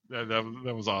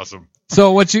 That was awesome.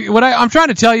 So what I'm trying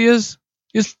to tell you is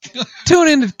tune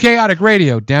into Chaotic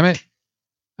Radio, damn it.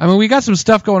 I mean, we got some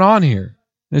stuff going on here.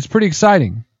 It's pretty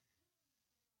exciting.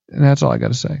 And that's all I got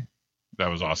to say. That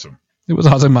was awesome. It was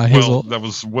awesome, my hizzle. That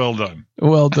was well done.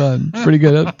 Well done. Pretty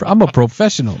good. I'm a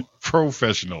professional.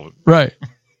 Right.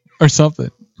 Or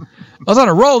something. I was on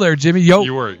a roll there, Jimmy. Yo.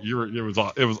 You were.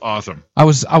 It was awesome. I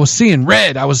was seeing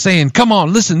red. I was saying, come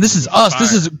on, listen, this is us. Fire.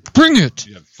 Bring it.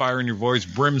 You have fire in your voice,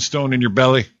 brimstone in your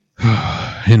belly.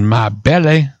 In my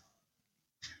belly.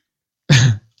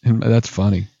 That's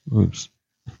funny. Oops.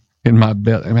 In my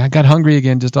belly. I mean, I got hungry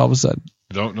again just all of a sudden.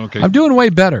 Okay. I'm doing way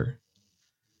better.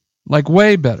 Like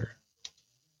way better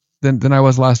than I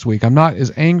was last week. I'm not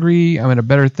as angry. I'm in a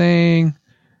better thing.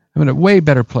 I'm in a way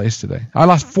better place today. I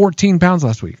lost 14 pounds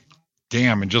last week.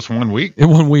 Damn, in just 1 week? In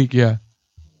 1 week, yeah.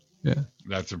 Yeah.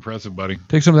 That's impressive, buddy.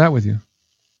 Take some of that with you.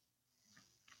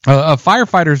 A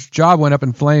firefighter's job went up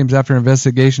in flames after an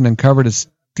investigation uncovered a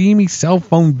steamy cell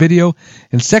phone video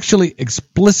and sexually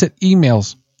explicit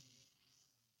emails.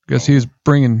 Guess he was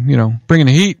bringing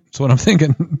the heat. That's what I'm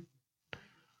thinking.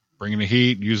 Bringing the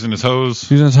heat, using his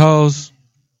hose.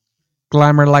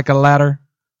 Glamour like a ladder.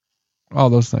 All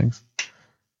those things.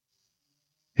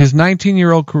 His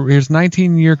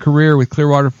 19-year career with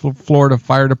Clearwater, Florida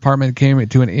Fire Department came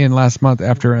to an end last month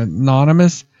after an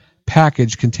anonymous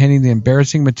package containing the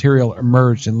embarrassing material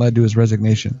emerged and led to his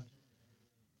resignation.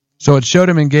 So it showed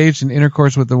him engaged in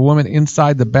intercourse with a woman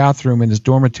inside the bathroom in his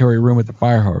dormitory room at the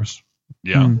firehouse.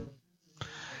 Yeah.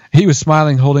 He was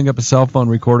smiling, holding up a cell phone,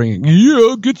 recording.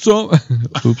 Yeah, get some.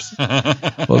 Oops.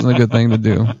 Wasn't a good thing to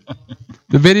do.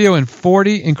 The video and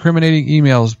 40 incriminating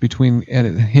emails between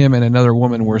him and another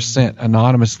woman were sent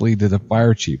anonymously to the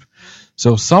fire chief.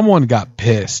 So someone got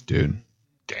pissed, dude.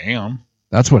 Damn.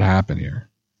 That's what happened here.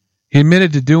 He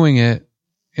admitted to doing it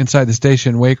inside the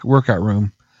station workout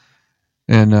room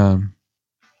and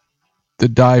the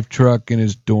dive truck in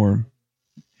his dorm.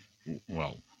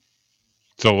 Well,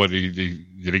 so what did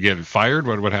he get fired?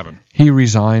 What happened? He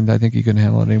resigned. I think he couldn't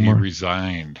handle it anymore. He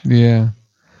resigned. Yeah.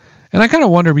 And I kind of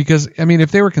wonder because, I mean,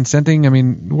 if they were consenting, I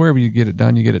mean, wherever you get it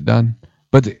done, you get it done.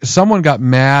 But someone got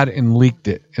mad and leaked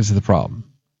it is the problem.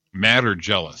 Mad or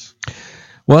jealous?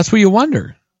 Well, that's what you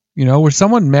wonder. You know, was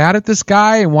someone mad at this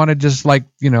guy and wanted to just like,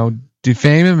 you know,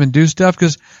 defame him and do stuff?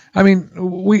 Because, I mean,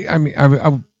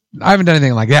 I haven't done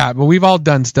anything like that, but we've all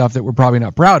done stuff that we're probably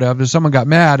not proud of. If someone got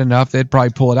mad enough, they'd probably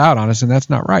pull it out on us, and that's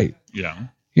not right. Yeah.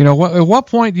 You know, at what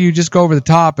point do you just go over the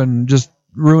top and just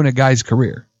ruin a guy's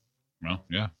career? Well,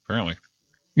 yeah, apparently.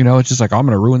 You know, it's just like, I'm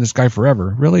going to ruin this guy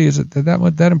forever. Really? Is it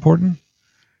that important?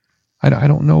 I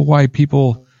don't know why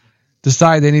people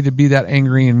decide they need to be that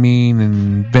angry and mean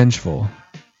and vengeful.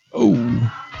 Oh.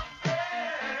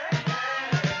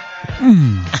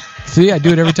 See, I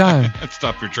do it every time.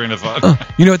 Stop your train of thought.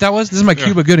 You know what that was? This is my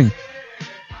Cuba Gooding.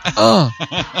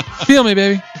 Feel me,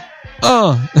 baby.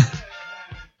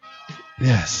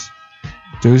 Yes.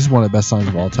 Dude, this is one of the best songs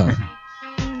of all time.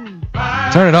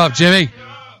 Turn it up, Jimmy.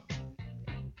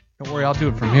 Don't worry, I'll do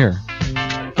it from here.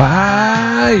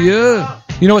 Bye.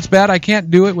 You know what's bad? I can't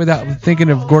do it without thinking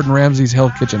of Gordon Ramsay's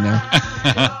Hell's Kitchen now.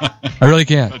 I really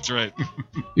can't. That's right.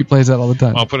 He plays that all the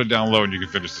time. I'll put it down low and you can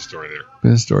finish the story there.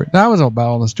 The story. That was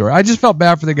about the story. I just felt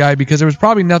bad for the guy because there was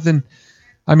probably nothing.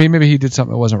 I mean, maybe he did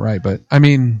something that wasn't right, but I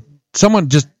mean, someone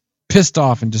just pissed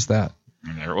off and just that.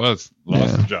 And there it was.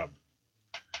 Lost the job.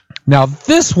 Now,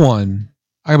 this one,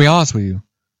 I gotta be honest with you,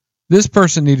 this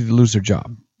person needed to lose their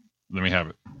job. Let me have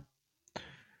it.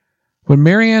 When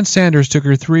Marianne Sanders took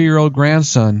her 3-year-old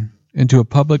grandson into a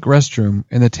public restroom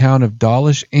in the town of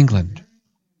Dawlish, England,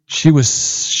 she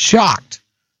was shocked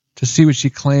to see what she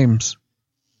claims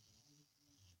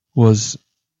was,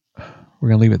 we're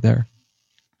going to leave it there.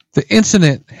 The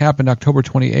incident happened October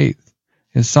 28th,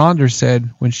 and Saunders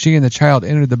said when she and the child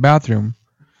entered the bathroom,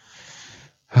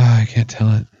 I can't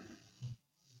tell it.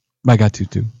 I got to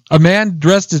too. A man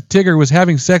dressed as Tigger was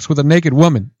having sex with a naked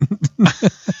woman.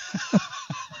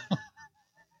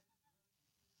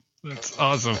 That's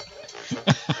awesome.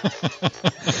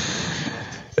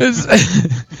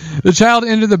 The child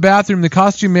entered the bathroom. The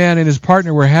costume man and his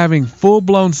partner were having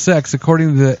full-blown sex,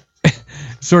 according to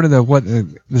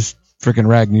this freaking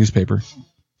rag newspaper.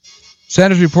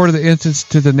 Sanders reported the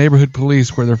incident to the neighborhood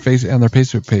police on their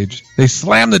Facebook page. They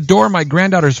slammed the door in my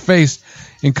granddaughter's face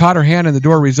and caught her hand in the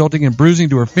door, resulting in bruising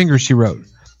to her finger, she wrote.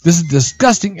 This is a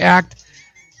disgusting act.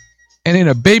 And in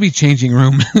a baby changing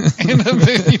room.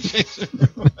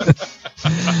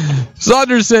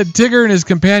 Saunders said Tigger and his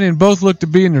companion both looked to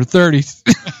be in their 30s.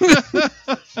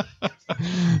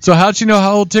 So how'd she know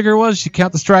how old Tigger was? She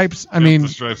count the stripes. The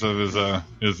stripes of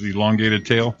his elongated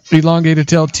tail. Elongated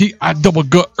tail. Tigger.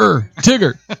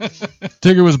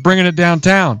 Tigger was bringing it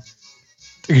downtown.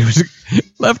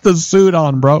 Tigger left the suit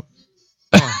on, bro.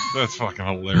 Oh, that's fucking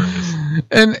hilarious.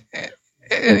 And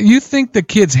you think the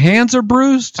kid's hands are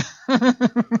bruised?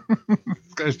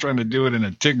 This guy's trying to do it in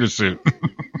a Tigger suit.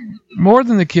 More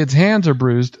than the kid's hands are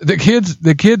bruised.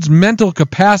 The kid's mental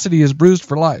capacity is bruised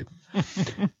for life.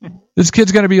 This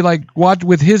kid's going to be like, watch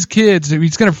with his kids.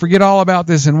 He's going to forget all about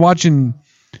this and watching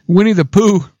Winnie the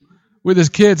Pooh with his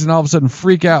kids and all of a sudden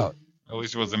freak out. At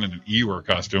least it wasn't in an Eeyore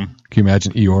costume. Can you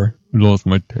imagine Eeyore? I lost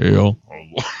my tail.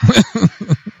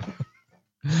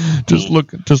 Just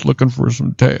looking for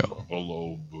some tail.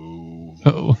 Hello, Boo.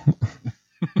 Oh.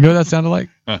 You know what that sounded like?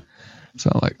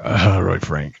 Sounded like Roy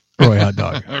Frank. Roy Hot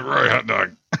Dog. Roy Hot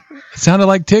Dog. It sounded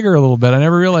like Tigger a little bit. I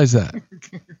never realized that.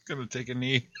 Gonna take a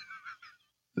knee.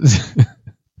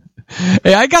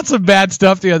 Hey, I got some bad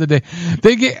stuff the other day.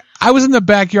 I was in the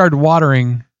backyard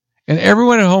watering, and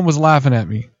everyone at home was laughing at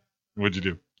me. What'd you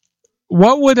do?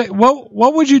 What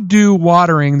would you do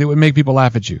watering that would make people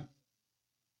laugh at you?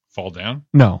 Fall down?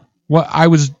 No. I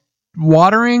was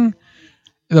watering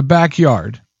the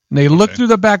backyard, and they looked through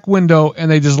the back window,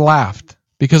 and they just laughed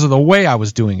because of the way I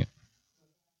was doing it.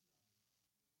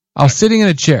 I was sitting in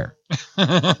a chair.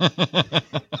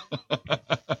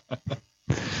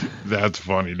 That's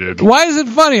funny, dude. Why is it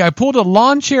funny? I pulled a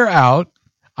lawn chair out,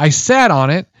 I sat on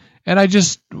it, and I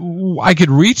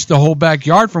could reach the whole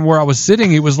backyard from where I was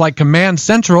sitting. It was like command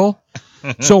central.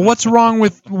 So what's wrong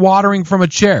with watering from a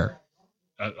chair?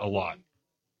 A lot.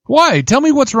 Why? Tell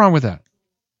me what's wrong with that.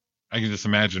 I can just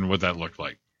imagine what that looked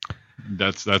like.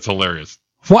 That's hilarious.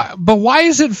 Why? But why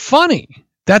is it funny?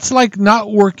 That's like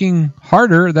not working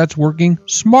harder. That's working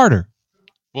smarter.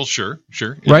 Well, sure.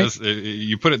 It Right? does,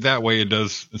 you put it that way, it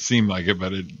does seem like it,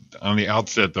 but on the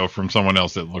outset, though, from someone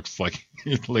else, it looks like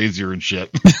it's lazier and shit.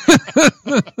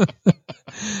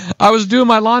 I was doing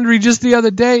my laundry just the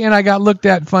other day, and I got looked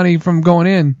at funny from going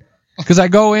in because I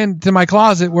go into my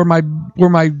closet where my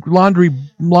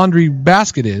laundry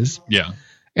basket is. Yeah.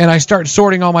 And I start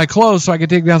sorting all my clothes so I can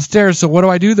take downstairs. So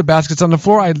what do? The basket's on the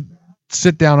floor. I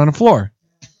sit down on the floor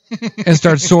and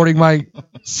start sorting my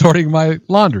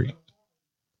laundry.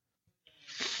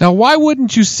 Now, why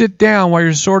wouldn't you sit down while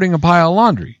you're sorting a pile of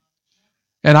laundry?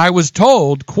 And I was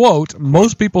told, quote,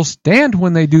 most people stand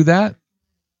when they do that.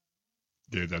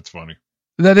 Dude, that's funny.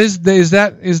 Is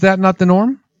that not the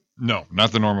norm? No,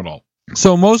 not the norm at all.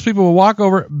 So most people will walk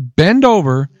over, bend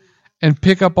over, and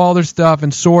pick up all their stuff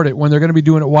and sort it when they're going to be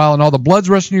doing it while and all the blood's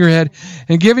rushing to your head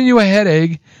and giving you a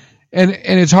headache, and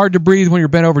it's hard to breathe when you're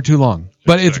bent over too long.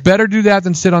 But It's better to do that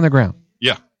than sit on the ground.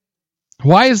 Yeah.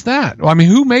 Why is that? I mean,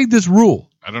 who made this rule?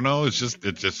 I don't know. It's just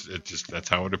that's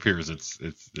how it appears.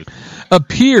 It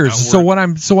appears. So what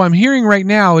I'm hearing right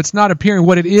now, it's not appearing.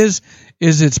 What it is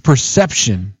its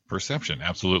perception. Perception,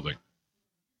 absolutely.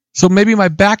 So maybe my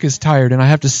back is tired and I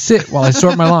have to sit while I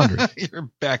sort my laundry. Your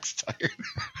back's tired.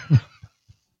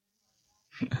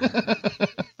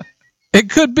 It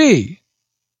could be.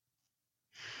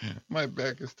 My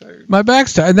back is tired. My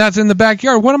back's tired, and that's in the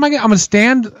backyard. What am I going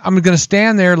to? I'm going to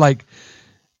stand there, like,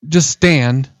 just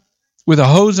stand with a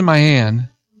hose in my hand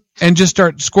and just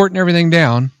start squirting everything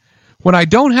down. When I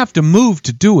don't have to move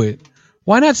to do it,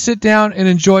 why not sit down and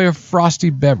enjoy a frosty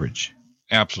beverage?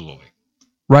 Absolutely.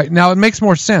 Right? Now, it makes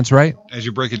more sense, right? As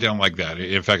you break it down like that,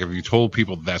 in fact, if you told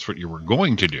people that's what you were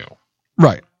going to do,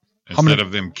 right, instead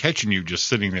of them catching you just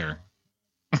sitting there,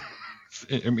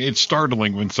 I mean, it's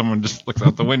startling when someone just looks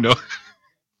out the window.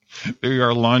 There you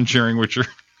are lawn chairing with your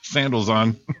sandals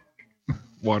on,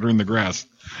 watering the grass.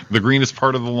 The greenest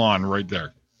part of the lawn right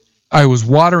there. I was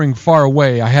watering far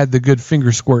away. I had the good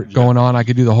finger squirt going on. I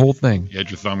could do the whole thing. You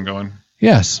had your thumb going?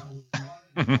 Yes.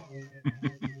 Dude,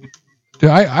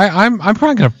 I'm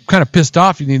probably kind of pissed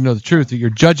off, you need to know the truth, that you're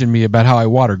judging me about how I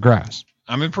water grass.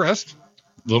 I'm impressed.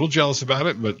 A little jealous about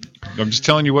it, but I'm just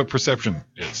telling you what perception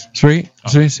is. See?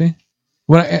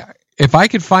 If I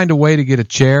could find a way to get a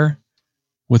chair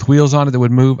with wheels on it that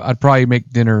would move, I'd probably make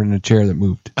dinner in a chair that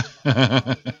moved.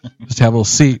 Just have a little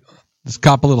seat. Just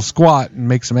cop a little squat and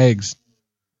make some eggs.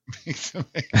 That's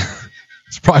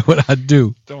probably what I'd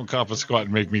do. Don't cop a squat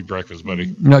and make me breakfast,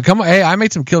 buddy. No, come on. Hey, I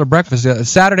made some killer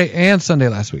breakfast Saturday and Sunday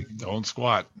last week. Don't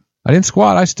squat. I didn't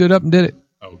squat. I stood up and did it.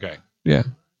 Okay. Yeah.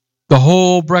 The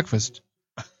whole breakfast.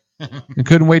 And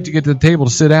couldn't wait to get to the table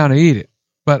to sit down and eat it.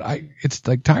 But it's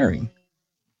like tiring.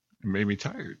 It made me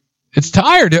tired. It's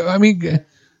tired. I mean,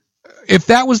 if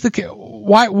that was the case,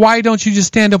 why don't you just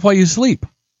stand up while you sleep?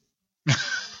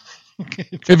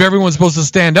 If everyone's supposed to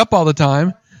stand up all the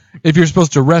time, if you're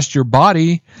supposed to rest your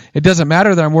body, it doesn't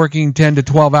matter that I'm working 10 to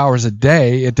 12 hours a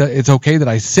day. It's okay that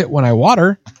I sit when I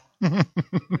water.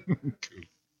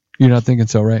 You're not thinking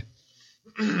so, right?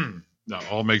 No,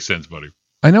 all makes sense, buddy.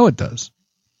 I know it does.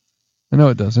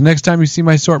 And next time you see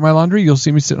me sort my laundry, you'll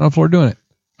see me sitting on the floor doing it.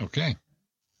 Okay.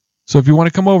 So if you want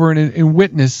to come over and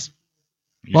witness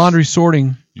laundry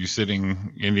sorting. You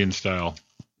sitting Indian style,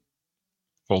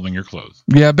 folding your clothes.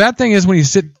 Yeah, bad thing is when you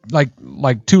sit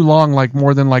like too long, like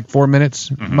more than 4 minutes,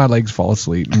 my legs fall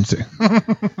asleep. And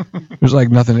there's like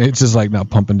nothing. It's just like not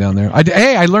pumping down there.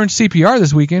 I learned CPR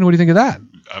this weekend. What do you think of that?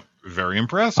 Very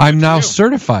impressed. I'm now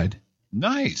certified.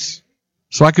 Nice.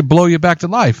 So I could blow you back to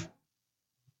life.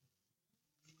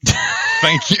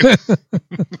 Thank you.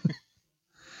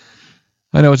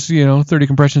 I know it's 30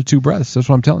 compressions, 2 breaths. That's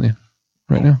what I'm telling you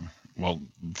right now. Well,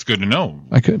 it's good to know.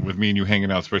 I could. With me and you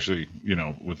hanging out, especially,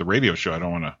 with the radio show, I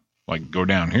don't want to go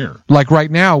down here. Like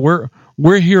right now,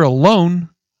 we're here alone.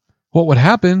 What would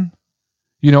happen?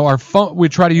 Our phone,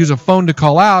 we'd try to use a phone to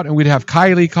call out, and we'd have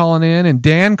Kylee calling in and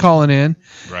Dan calling in,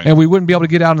 right. And we wouldn't be able to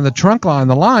get out on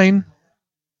the line,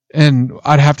 and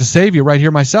I'd have to save you right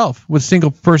here myself with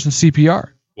single person CPR.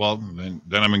 Well, then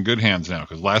I'm in good hands now,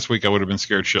 because last week I would have been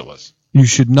scared shitless. You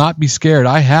should not be scared.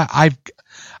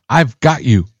 I've got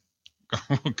you.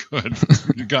 Oh, good.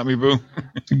 You got me, boo.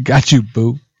 Got you,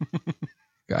 boo.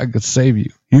 I could save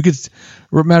you. You could,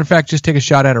 matter of fact, just take a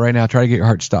shot at it right now. Try to get your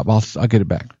heart to stop. I'll get it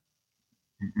back.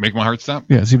 Make my heart stop?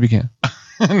 Yeah, see if you can.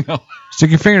 No. Stick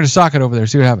your finger in the socket over there.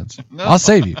 See what happens. No. I'll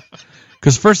save you.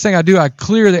 Because first thing I do, I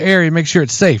clear the area, make sure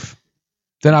it's safe.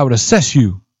 Then I would assess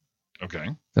you. Okay.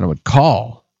 Then I would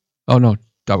call. Oh, no.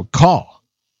 I would call.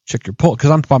 Check your pulse. Because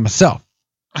I'm by myself.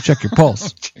 Check your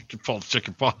pulse. Check your pulse. Check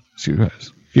your paw. See what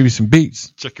happens. Give you some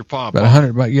beats. Check your paw. About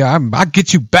 100. But yeah, I'll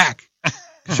get you back.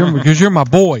 Because you're my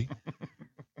boy.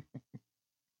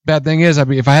 Bad thing is,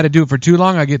 if I had to do it for too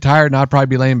long, I'd get tired and I'd probably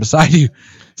be laying beside you.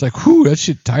 It's like, whew, that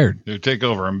shit tired. Dude, take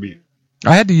over and beat.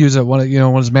 I had to use one of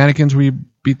those mannequins where you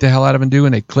beat the hell out of them and do,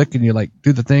 and they click and you like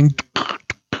do the thing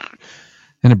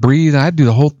and it breathes. I had to do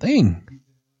the whole thing.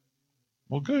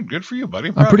 Well, good for you,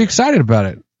 buddy. I'm pretty excited about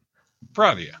it.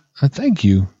 Proud of you. Thank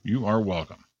you. You are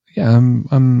welcome. Yeah,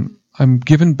 I'm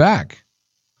giving back.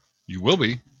 You will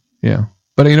be. Yeah,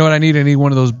 but you know what I need? I need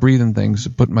one of those breathing things to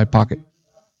put in my pocket.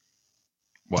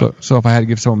 What? So if I had to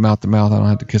give someone mouth to mouth, I don't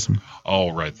have to kiss them.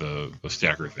 Oh, right, the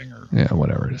stacker thing, or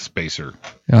whatever it is, spacer.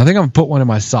 Yeah, I think I'm gonna put one in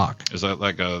my sock. Is that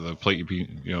like the plate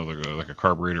like a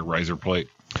carburetor riser plate?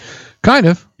 Kind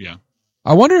of. Yeah.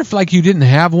 I wonder if like you didn't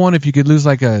have one, if you could lose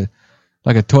like a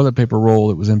toilet paper roll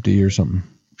that was empty or something.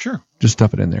 Sure. Just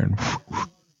stuff it in there and.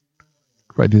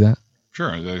 Could I do that? Sure.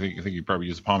 I think you probably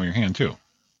use the palm of your hand too.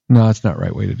 No, that's not the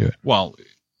right way to do it. Well,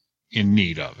 in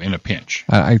a pinch.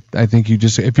 I think you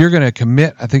just, if you're going to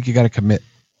commit, I think you got to commit.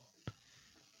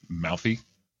 Mouthy?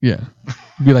 Yeah.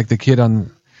 Be like the kid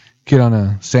on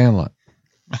a Sandlot.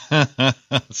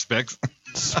 Specs?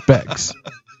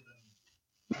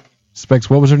 Specs,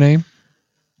 what was her name?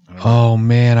 Oh,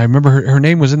 man. I remember her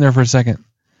name was in there for a second.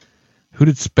 Who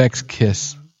did Specs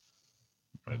kiss?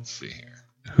 Let's see here.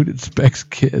 Who did Specs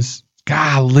kiss?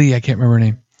 Golly, I can't remember her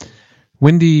name.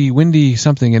 Wendy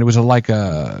something, and it was like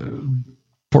a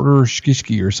Porter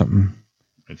Skishki or something.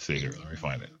 Let's see here. Let me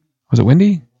find it. Was it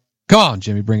Wendy? Come on,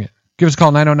 Jimmy, bring it. Give us a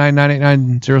call,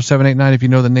 909-989-0789 if you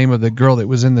know the name of the girl that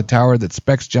was in the tower that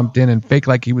Specs jumped in and faked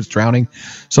like he was drowning,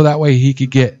 so that way he could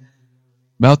get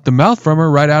mouth to mouth from her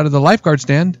right out of the lifeguard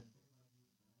stand.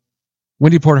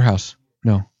 Wendy Porterhouse.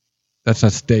 No, that's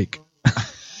a steak.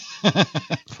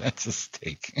 That's a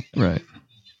steak. Right.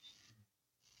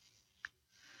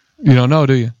 You don't know,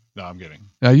 do you? No, I'm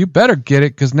kidding. Now you better get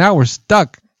it, because now we're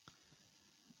stuck.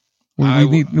 We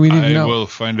need to know. I will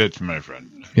find it, my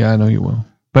friend. Yeah, I know you will.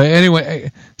 But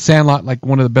anyway, Sandlot, like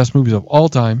one of the best movies of all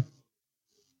time.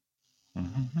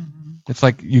 Mm-hmm. It's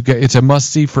like it's a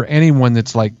must see for anyone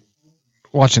that's like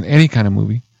watching any kind of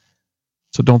movie.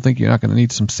 So don't think you're not going to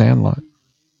need some Sandlot.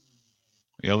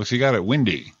 Yeah, looks you got it.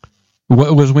 Windy.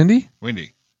 What was Windy?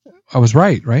 Windy. I was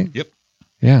right? Yep.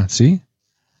 Yeah, see?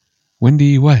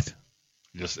 Windy what?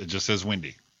 It just says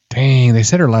Windy. Dang, they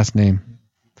said her last name.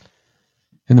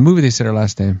 In the movie, they said her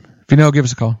last name. If you know, give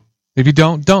us a call. If you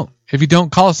don't, don't. If you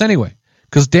don't, call us anyway.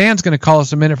 Because Dan's going to call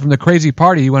us a minute from the crazy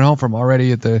party he went home from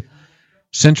already at the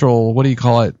central, what do you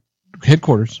call it,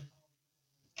 headquarters.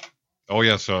 Oh,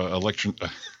 yes, Election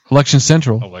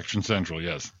Central. Election Central,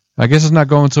 yes. I guess it's not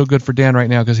going so good for Dan right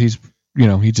now because he's,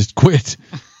 he just quit.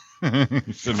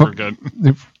 He said we're good.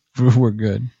 We're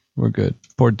good. We're good.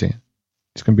 Poor Dan.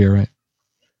 He's going to be all right.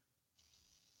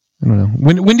 I don't know.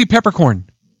 Windy Peppercorn.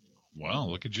 Wow,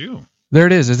 look at you. There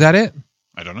it is. Is that it?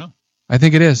 I don't know. I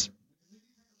think it is.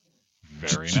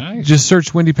 Very nice. Just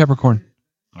search Windy Peppercorn.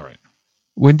 All right.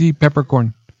 Windy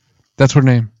Peppercorn. That's her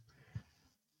name.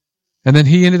 And then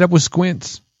he ended up with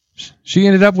Squints. She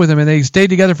ended up with him, and they stayed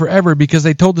together forever because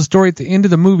they told the story at the end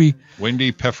of the movie.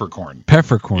 Windy Peppercorn.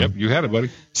 Peppercorn. Yep, you had it, buddy.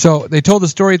 So they told the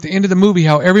story at the end of the movie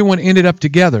how everyone ended up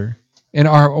together and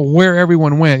where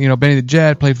everyone went. Benny the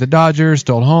Jet played for the Dodgers,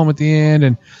 stole home at the end,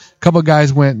 and a couple of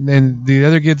guys went, and the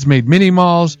other kids made mini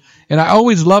malls. And I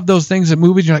always love those things in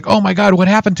movies. You're like, oh my God, what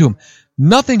happened to them?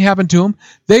 Nothing happened to them.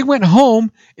 They went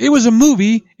home. It was a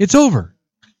movie. It's over.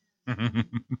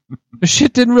 The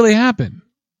shit didn't really happen.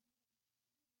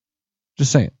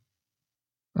 Just say it.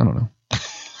 I don't know.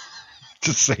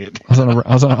 Just say it.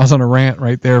 I was on a rant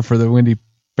right there for the Windy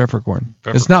Peppercorn.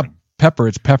 It's not pepper,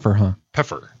 it's pepper, huh?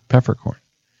 Peppercorn.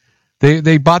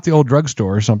 They bought the old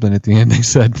drugstore or something at the end, they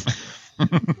said.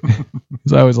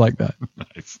 Because I always like that.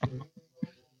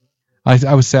 Nice.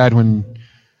 I was sad when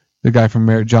the guy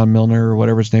from John Milner or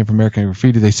whatever his name from American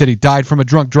Graffiti, they said he died from a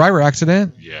drunk driver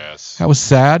accident. Yes. That was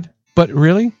sad. But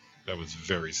really? That was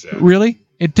very sad. Really?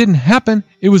 It didn't happen.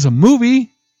 It was a movie.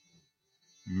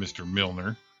 Mr.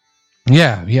 Milner.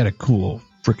 Yeah, he had a cool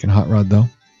freaking hot rod, though.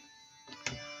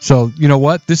 So, you know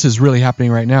what? This is really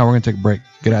happening right now. We're going to take a break.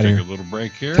 Get out of here. Take a little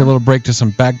break here. Take a little break to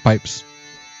some bagpipes.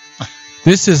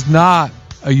 This is not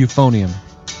a euphonium.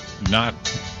 Not,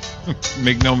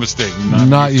 make no mistake,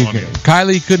 not you.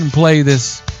 Kylee couldn't play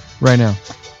this right now.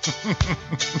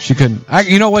 She couldn't.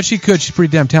 You know what? She could. She's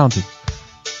pretty damn talented.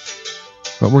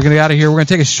 But we're going to get out of here. We're going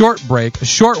to take a short break, a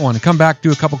short one, and come back,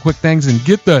 do a couple quick things, and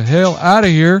get the hell out of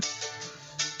here.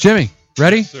 Jimmy,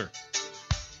 ready? Yes, sir.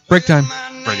 Break time.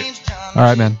 Break it. All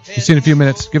right, man. See you in a few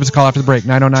minutes. Give us a call after the break.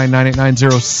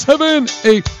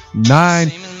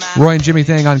 909-989-0789. Roy and Jimmy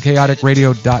Thing on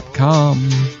chaoticradio.com.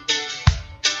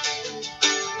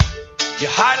 You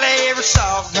hardly ever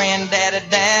saw Granddaddy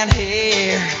down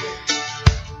here.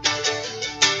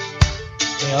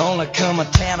 They only come to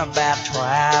town about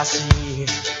twice a year.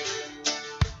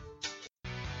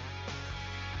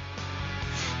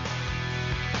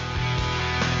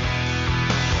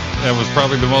 That was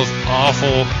probably the most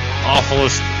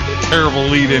awfulest, terrible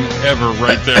lead-in ever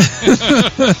right there.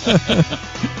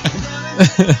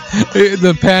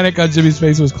 The panic on Jimmy's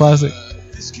face was classic.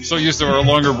 So used to our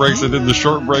longer breaks, I did the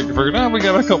short break. I figured, we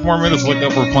got a couple more minutes. Look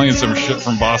up, we're playing some shit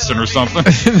from Boston or something.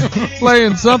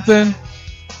 Playing something.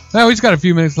 Now he's got a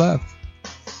few minutes left.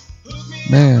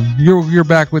 Man, you're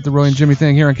back with the Roy and Jimmy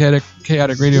thing here on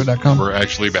chaoticradio.com. We're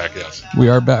actually back, yes. We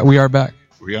are back. We are back.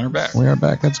 We are back. We are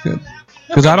back. That's good.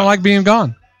 Because I don't like being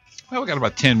gone. Well, we got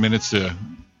about 10 minutes to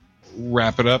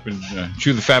wrap it up and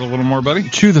chew the fat a little more, buddy.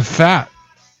 Chew the fat.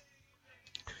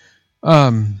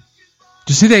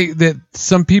 Did you see that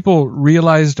some people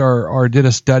realized or did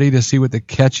a study to see what the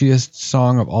catchiest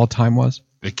song of all time was?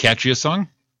 The catchiest song?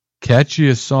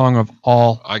 Catchiest song of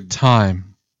all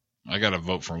time. I got to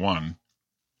vote for one.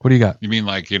 What do you got? You mean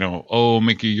like, oh,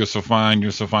 Mickey, you're so fine,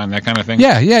 that kind of thing?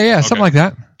 Yeah, okay. Something like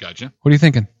that. Gotcha. What are you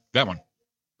thinking? That one.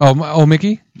 Oh,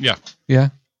 Mickey? Yeah. Yeah.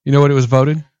 You know what it was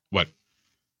voted? What?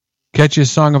 Catchiest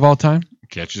song of all time?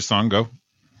 Catchiest song, go.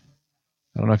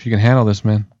 I don't know if you can handle this,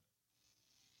 man.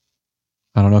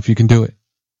 I don't know if you can do it.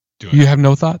 Do it. You have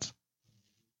no thoughts?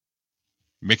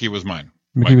 Mickey was mine.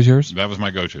 Mickey was yours? That was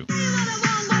my go-to.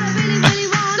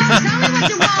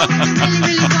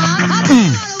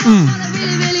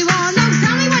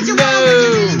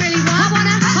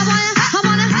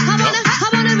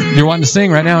 You're wanting to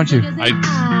sing right now, aren't you? I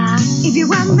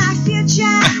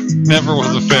never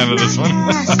was a fan of this one.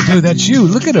 Dude, that's you.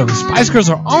 Look at them. Spice Girls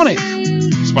are on it.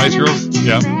 Spice Girls?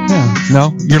 Yeah.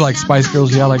 No? You're like Spice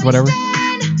Girls, yeah, like whatever.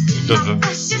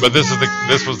 But this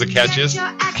was the catchiest?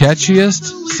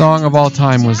 Catchiest song of all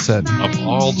time was said. Of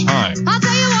all time. What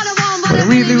I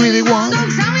really, really want.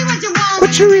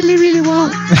 What you really, really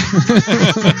want.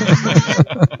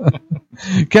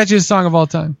 Catchiest song of all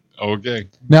time. Okay.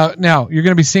 Now, you're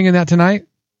going to be singing that tonight?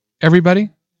 Everybody?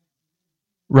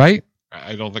 Right?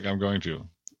 I don't think I'm going to.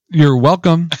 You're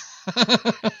welcome.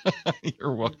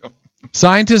 You're welcome.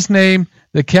 Scientists name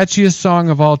the catchiest song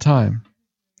of all time.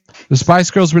 The Spice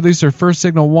Girls released their first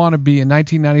single, Wannabe, in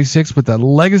 1996, but the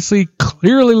legacy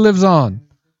clearly lives on.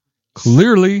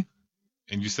 Clearly.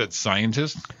 And you said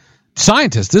scientist?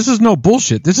 Scientists. This is no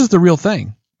bullshit. This is the real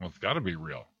thing. Well, it's got to be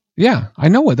real. Yeah, I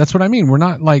know it. That's what I mean. We're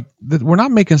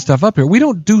not making stuff up here. We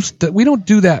don't do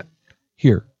that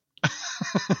here.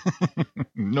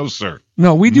 No, sir.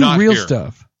 No, we do Not real here.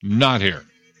 stuff. Not here.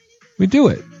 We do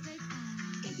it.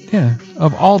 Yeah,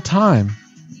 of all time.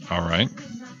 All right.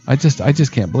 I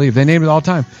just can't believe they named it all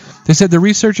time. They said the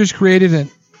researchers created an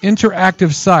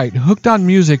interactive site hooked on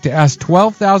music to ask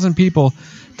 12,000 people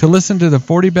to listen to the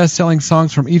 40 best-selling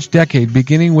songs from each decade,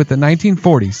 beginning with the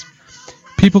 1940s.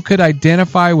 People could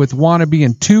identify with Wannabe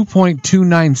in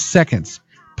 2.29 seconds,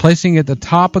 placing it at the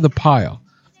top of the pile.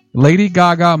 Lady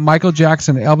Gaga, Michael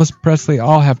Jackson, and Elvis Presley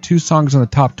all have 2 songs in the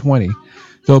top 20,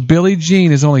 though Billie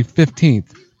Jean is only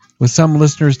 15th, with some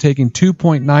listeners taking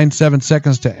 2.97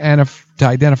 seconds to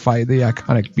identify the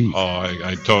iconic beat. Oh,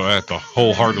 I have to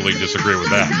wholeheartedly disagree with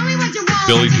that.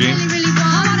 Billie Jean?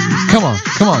 Come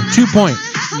on, 2 point.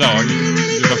 No,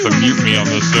 you have to mute me on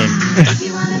this soon.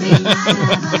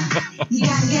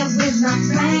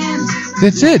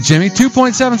 That's it, Jimmy.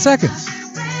 2.7 seconds.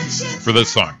 For this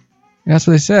song. That's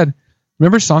what they said.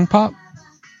 Remember Song Pop?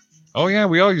 Oh, yeah,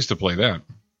 we all used to play that.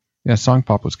 Yeah, Song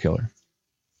Pop was killer.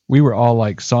 We were all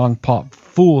like Song Pop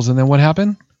fools, and then what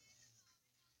happened?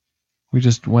 We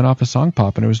just went off of Song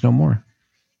Pop, and there was no more.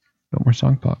 No more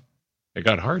Song Pop. It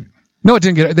got hard. No, it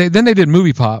didn't get. Then they did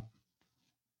Movie Pop.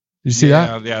 Did you see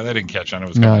that? Yeah, they didn't catch on. It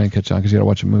was no, I didn't catch on because you got to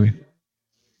watch a movie.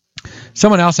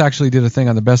 Someone else actually did a thing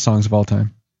on the best songs of all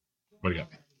time. What do you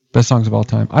got? Best songs of all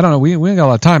time. I don't know. We ain't got a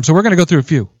lot of time, so we're going to go through a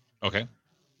few. Okay.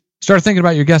 Start thinking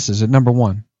about your guesses at number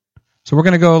 1. So we're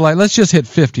going to go let's just hit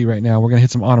 50 right now. We're going to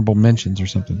hit some honorable mentions or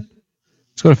something.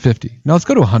 Let's go to 50. No, let's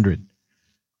go to 100.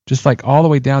 Just like all the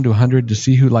way down to 100 to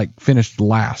see who finished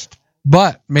last,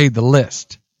 but made the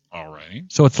list. All right.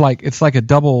 So it's like a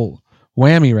double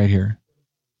whammy right here.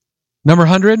 Number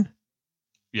 100?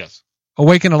 Yes.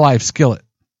 Awaken Alive, Skillet.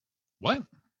 What?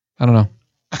 I don't know.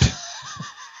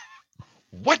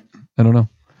 What? I don't know.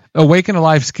 Awaken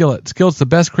Alive, Skillet. Skillet's the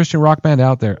best Christian rock band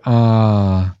out there.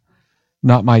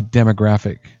 Not my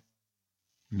demographic.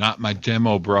 Not my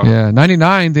demo, bro. Yeah,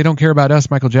 99, They Don't Care About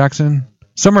Us, Michael Jackson.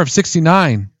 Summer of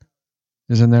 69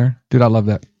 is in there. Dude, I love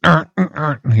that. Yeah.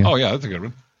 Oh, yeah, that's a good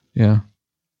one. Yeah.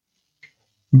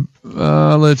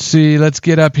 Let's see. Let's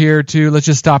get up here to, let's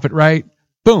just stop it right.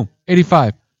 Boom.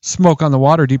 85. Smoke on the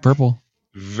Water, Deep Purple.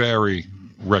 Very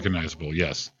recognizable,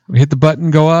 yes. We hit the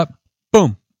button, go up.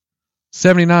 Boom.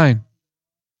 79.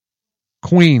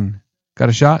 Queen. Got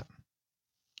a shot?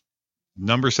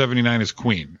 Number 79 is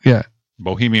Queen. Yeah.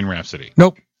 Bohemian Rhapsody.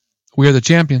 Nope. We Are the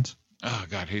Champions. Oh,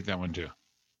 God, hate that one too.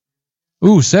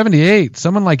 Ooh, 78.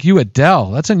 Someone Like You,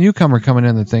 Adele. That's a newcomer coming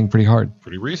in the thing pretty hard.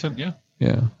 Pretty recent, yeah.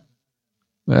 Yeah.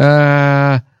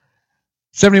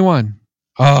 71.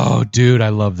 Oh, dude, I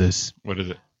love this. What is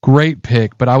it? Great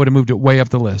pick, but I would have moved it way up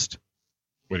the list.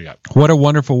 What do you got? What a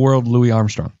Wonderful World, Louis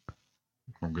Armstrong.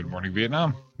 From Good Morning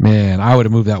Vietnam. Man, I would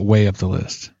have moved that way up the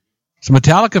list. Some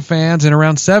Metallica fans in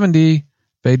around 70.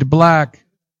 Fade to Black.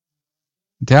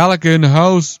 Metallica in the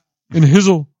house. In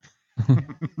Hizzle.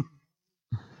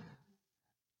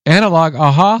 Analog,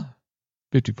 Aha.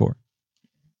 54.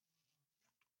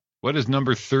 What is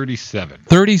number 37?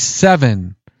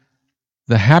 37.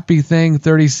 The Happy Thing,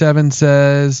 37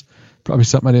 says, probably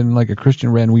something I didn't like a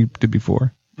Christian Wren we did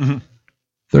before. Mm-hmm.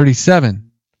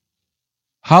 37.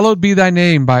 Hallowed Be Thy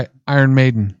Name by Iron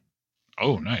Maiden.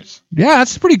 Oh, nice. Yeah,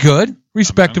 that's pretty good.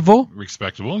 Respectable.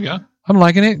 Respectable, yeah. I'm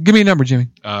liking it. Give me a number, Jimmy.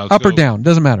 Up or down.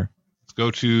 Doesn't matter. Let's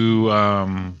go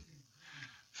to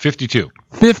 52.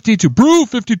 52. Brew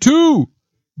 52.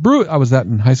 Brew. I was that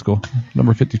in high school.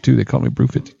 Number 52. They called me Brew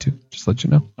 52. Just let you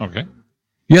know. Okay.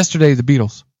 Yesterday, the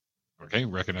Beatles. Okay,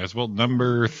 recognizable.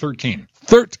 Number 13.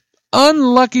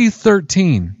 Unlucky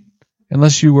 13.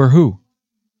 Unless you were who?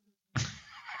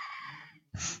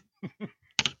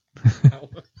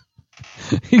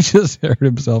 He just heard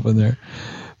himself in there.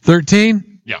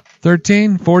 13? Yeah.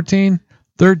 13, 14,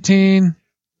 13.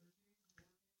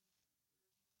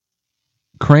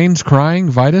 Cranes Crying,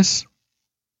 Vitus?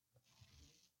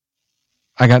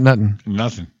 I got nothing.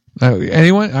 Nothing.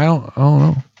 Anyone? I don't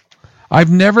know.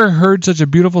 I've never heard such a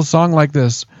beautiful song like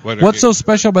this. What's so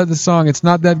special about this song? It's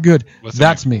not that good.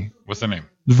 That's name? Me. What's the name?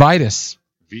 Vitus.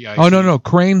 V-I-T. Oh, no.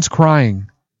 Cranes Crying.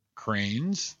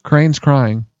 Cranes? Cranes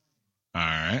Crying. All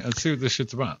right. Let's see what this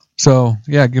shit's about. So,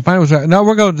 yeah, if I was right. No,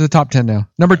 we're going to the top 10 now.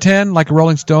 Number 10, Like a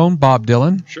Rolling Stone, Bob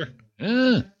Dylan. Sure.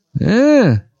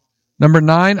 Yeah. Number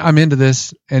 9, I'm into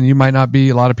this, and you might not be.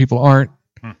 A lot of people aren't.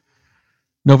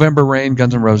 November Rain,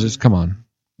 Guns N' Roses. Come on.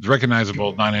 It's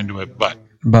recognizable, not into it,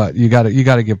 but you got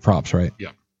to give props, right?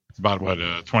 Yeah. It's about, what,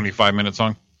 a 25-minute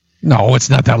song? No, it's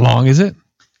not that long, is it?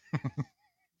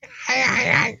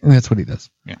 That's what he does.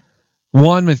 Yeah.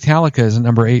 One, Metallica is at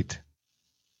number 8.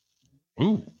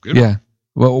 Ooh, good. Yeah.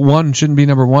 Well, 1 shouldn't be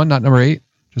number 1, not number 8.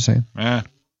 Just saying. That's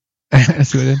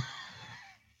what I did.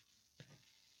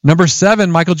 Number 7,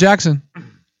 Michael Jackson.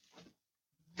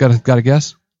 Got a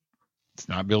guess? It's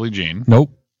not Billie Jean.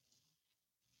 Nope.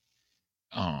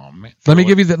 Oh man. Let me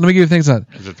give you things on.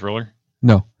 Is it Thriller?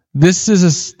 No. This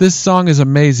song is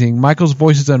amazing. Michael's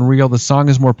voice is unreal. The song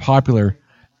is more popular.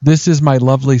 This Is My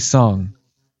Lovely Song.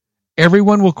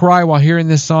 Everyone will cry while hearing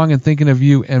this song and thinking of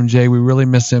you, MJ. We really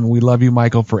miss him. We love you,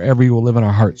 Michael. Forever you will live in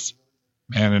our hearts.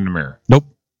 Man in the Mirror. Nope.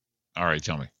 All right,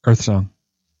 tell me. Earth Song.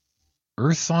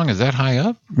 Earth Song, is that high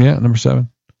up? Yeah, number 7.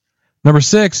 Number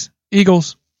 6,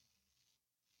 Eagles.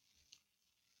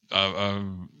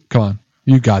 Come on.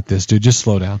 You got this, dude. Just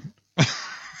slow down.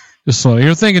 Just slow down.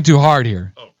 You're thinking too hard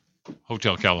here. Oh,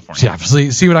 Hotel California. Yeah,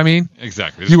 see what I mean?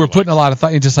 Exactly. You were putting a lot of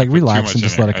thought. You just like relax and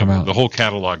just let it come out. The whole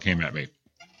catalog came at me.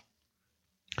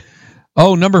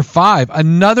 Oh, number 5.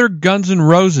 Another Guns N'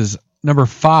 Roses. Number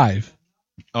 5.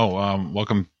 Oh,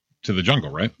 Welcome to the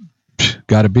Jungle, right?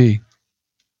 Gotta be.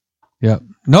 Yeah.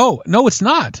 No, it's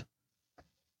not.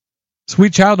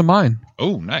 Sweet Child of Mine.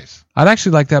 Oh, nice. I'd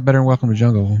actually like that better than Welcome to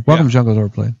Jungle. Welcome to Jungle is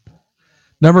overplayed.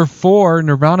 Number 4,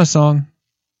 Nirvana song.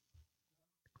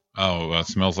 Oh,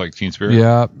 Smells Like Teen Spirit?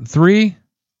 Yeah. 3,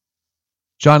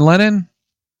 John Lennon.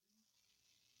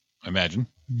 Imagine.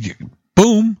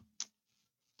 Boom.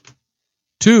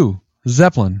 2,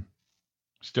 Zeppelin.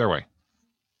 Stairway.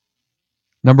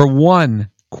 Number 1,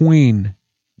 Queen.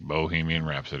 Bohemian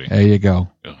Rhapsody. There you go.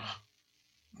 Ugh.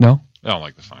 No? I don't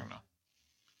like the song, no.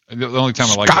 The only time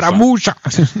I like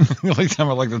the only time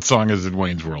I like that song is in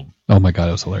Wayne's World. Oh my God,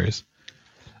 it was hilarious.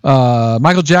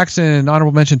 Michael Jackson,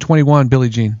 honorable mention 21, Billie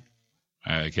Jean.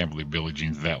 I can't believe Billie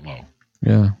Jean's that low.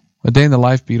 Yeah. A Day in the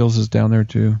Life, Beatles is down there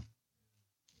too.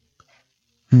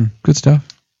 Good stuff.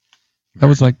 That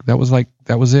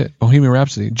was it. Bohemian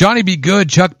Rhapsody. Johnny Be Good,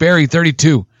 Chuck Berry,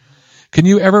 32. Can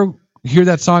you ever hear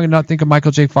that song and not think of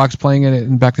Michael J. Fox playing it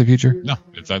in Back to the Future? No,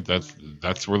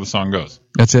 that's where the song goes.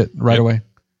 That's it, right away.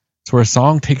 It's where a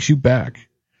song takes you back.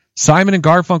 Simon and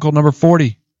Garfunkel, number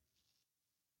 40.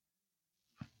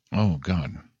 Oh,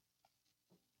 God.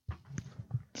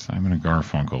 Simon and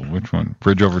Garfunkel. Which one?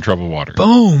 Bridge Over Troubled Water.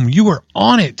 Boom! You were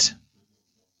on it.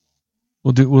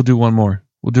 We'll do one more.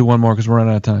 We'll do one more because we're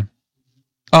running out of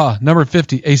time. Number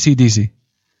 50, AC/DC.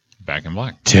 Back in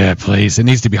Black. Yeah, please. It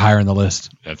needs to be higher on the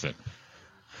list. That's it.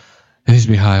 It needs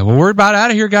to be high. Well, we're about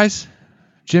out of here, guys.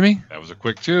 Jimmy? That was a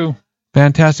quick 2.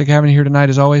 Fantastic having you here tonight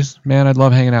as always. Man, I'd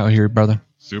love hanging out here, brother.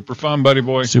 Super fun, buddy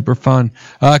boy. Super fun.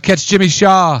 Catch Jimmy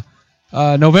Shaw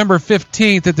November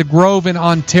 15th at the Grove in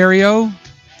Ontario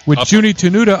with Junie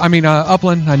Tenuta.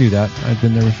 Upland. I knew that. I've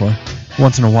been there before.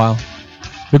 Once in a while.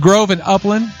 The Grove in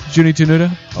Upland. Junie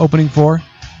Tenuta opening for.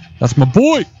 That's my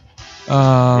boy.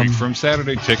 Week from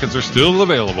Saturday. Tickets are still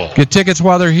available. Get tickets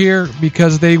while they're here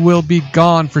because they will be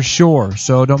gone for sure.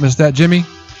 So don't miss that, Jimmy.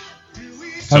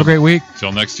 Have a great week.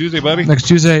 Till next Tuesday, buddy. Next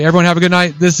Tuesday. Everyone have a good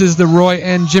night. This is the Roy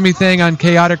and Jimmy thing on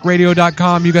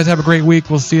chaoticradio.com. You guys have a great week.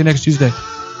 We'll see you next Tuesday.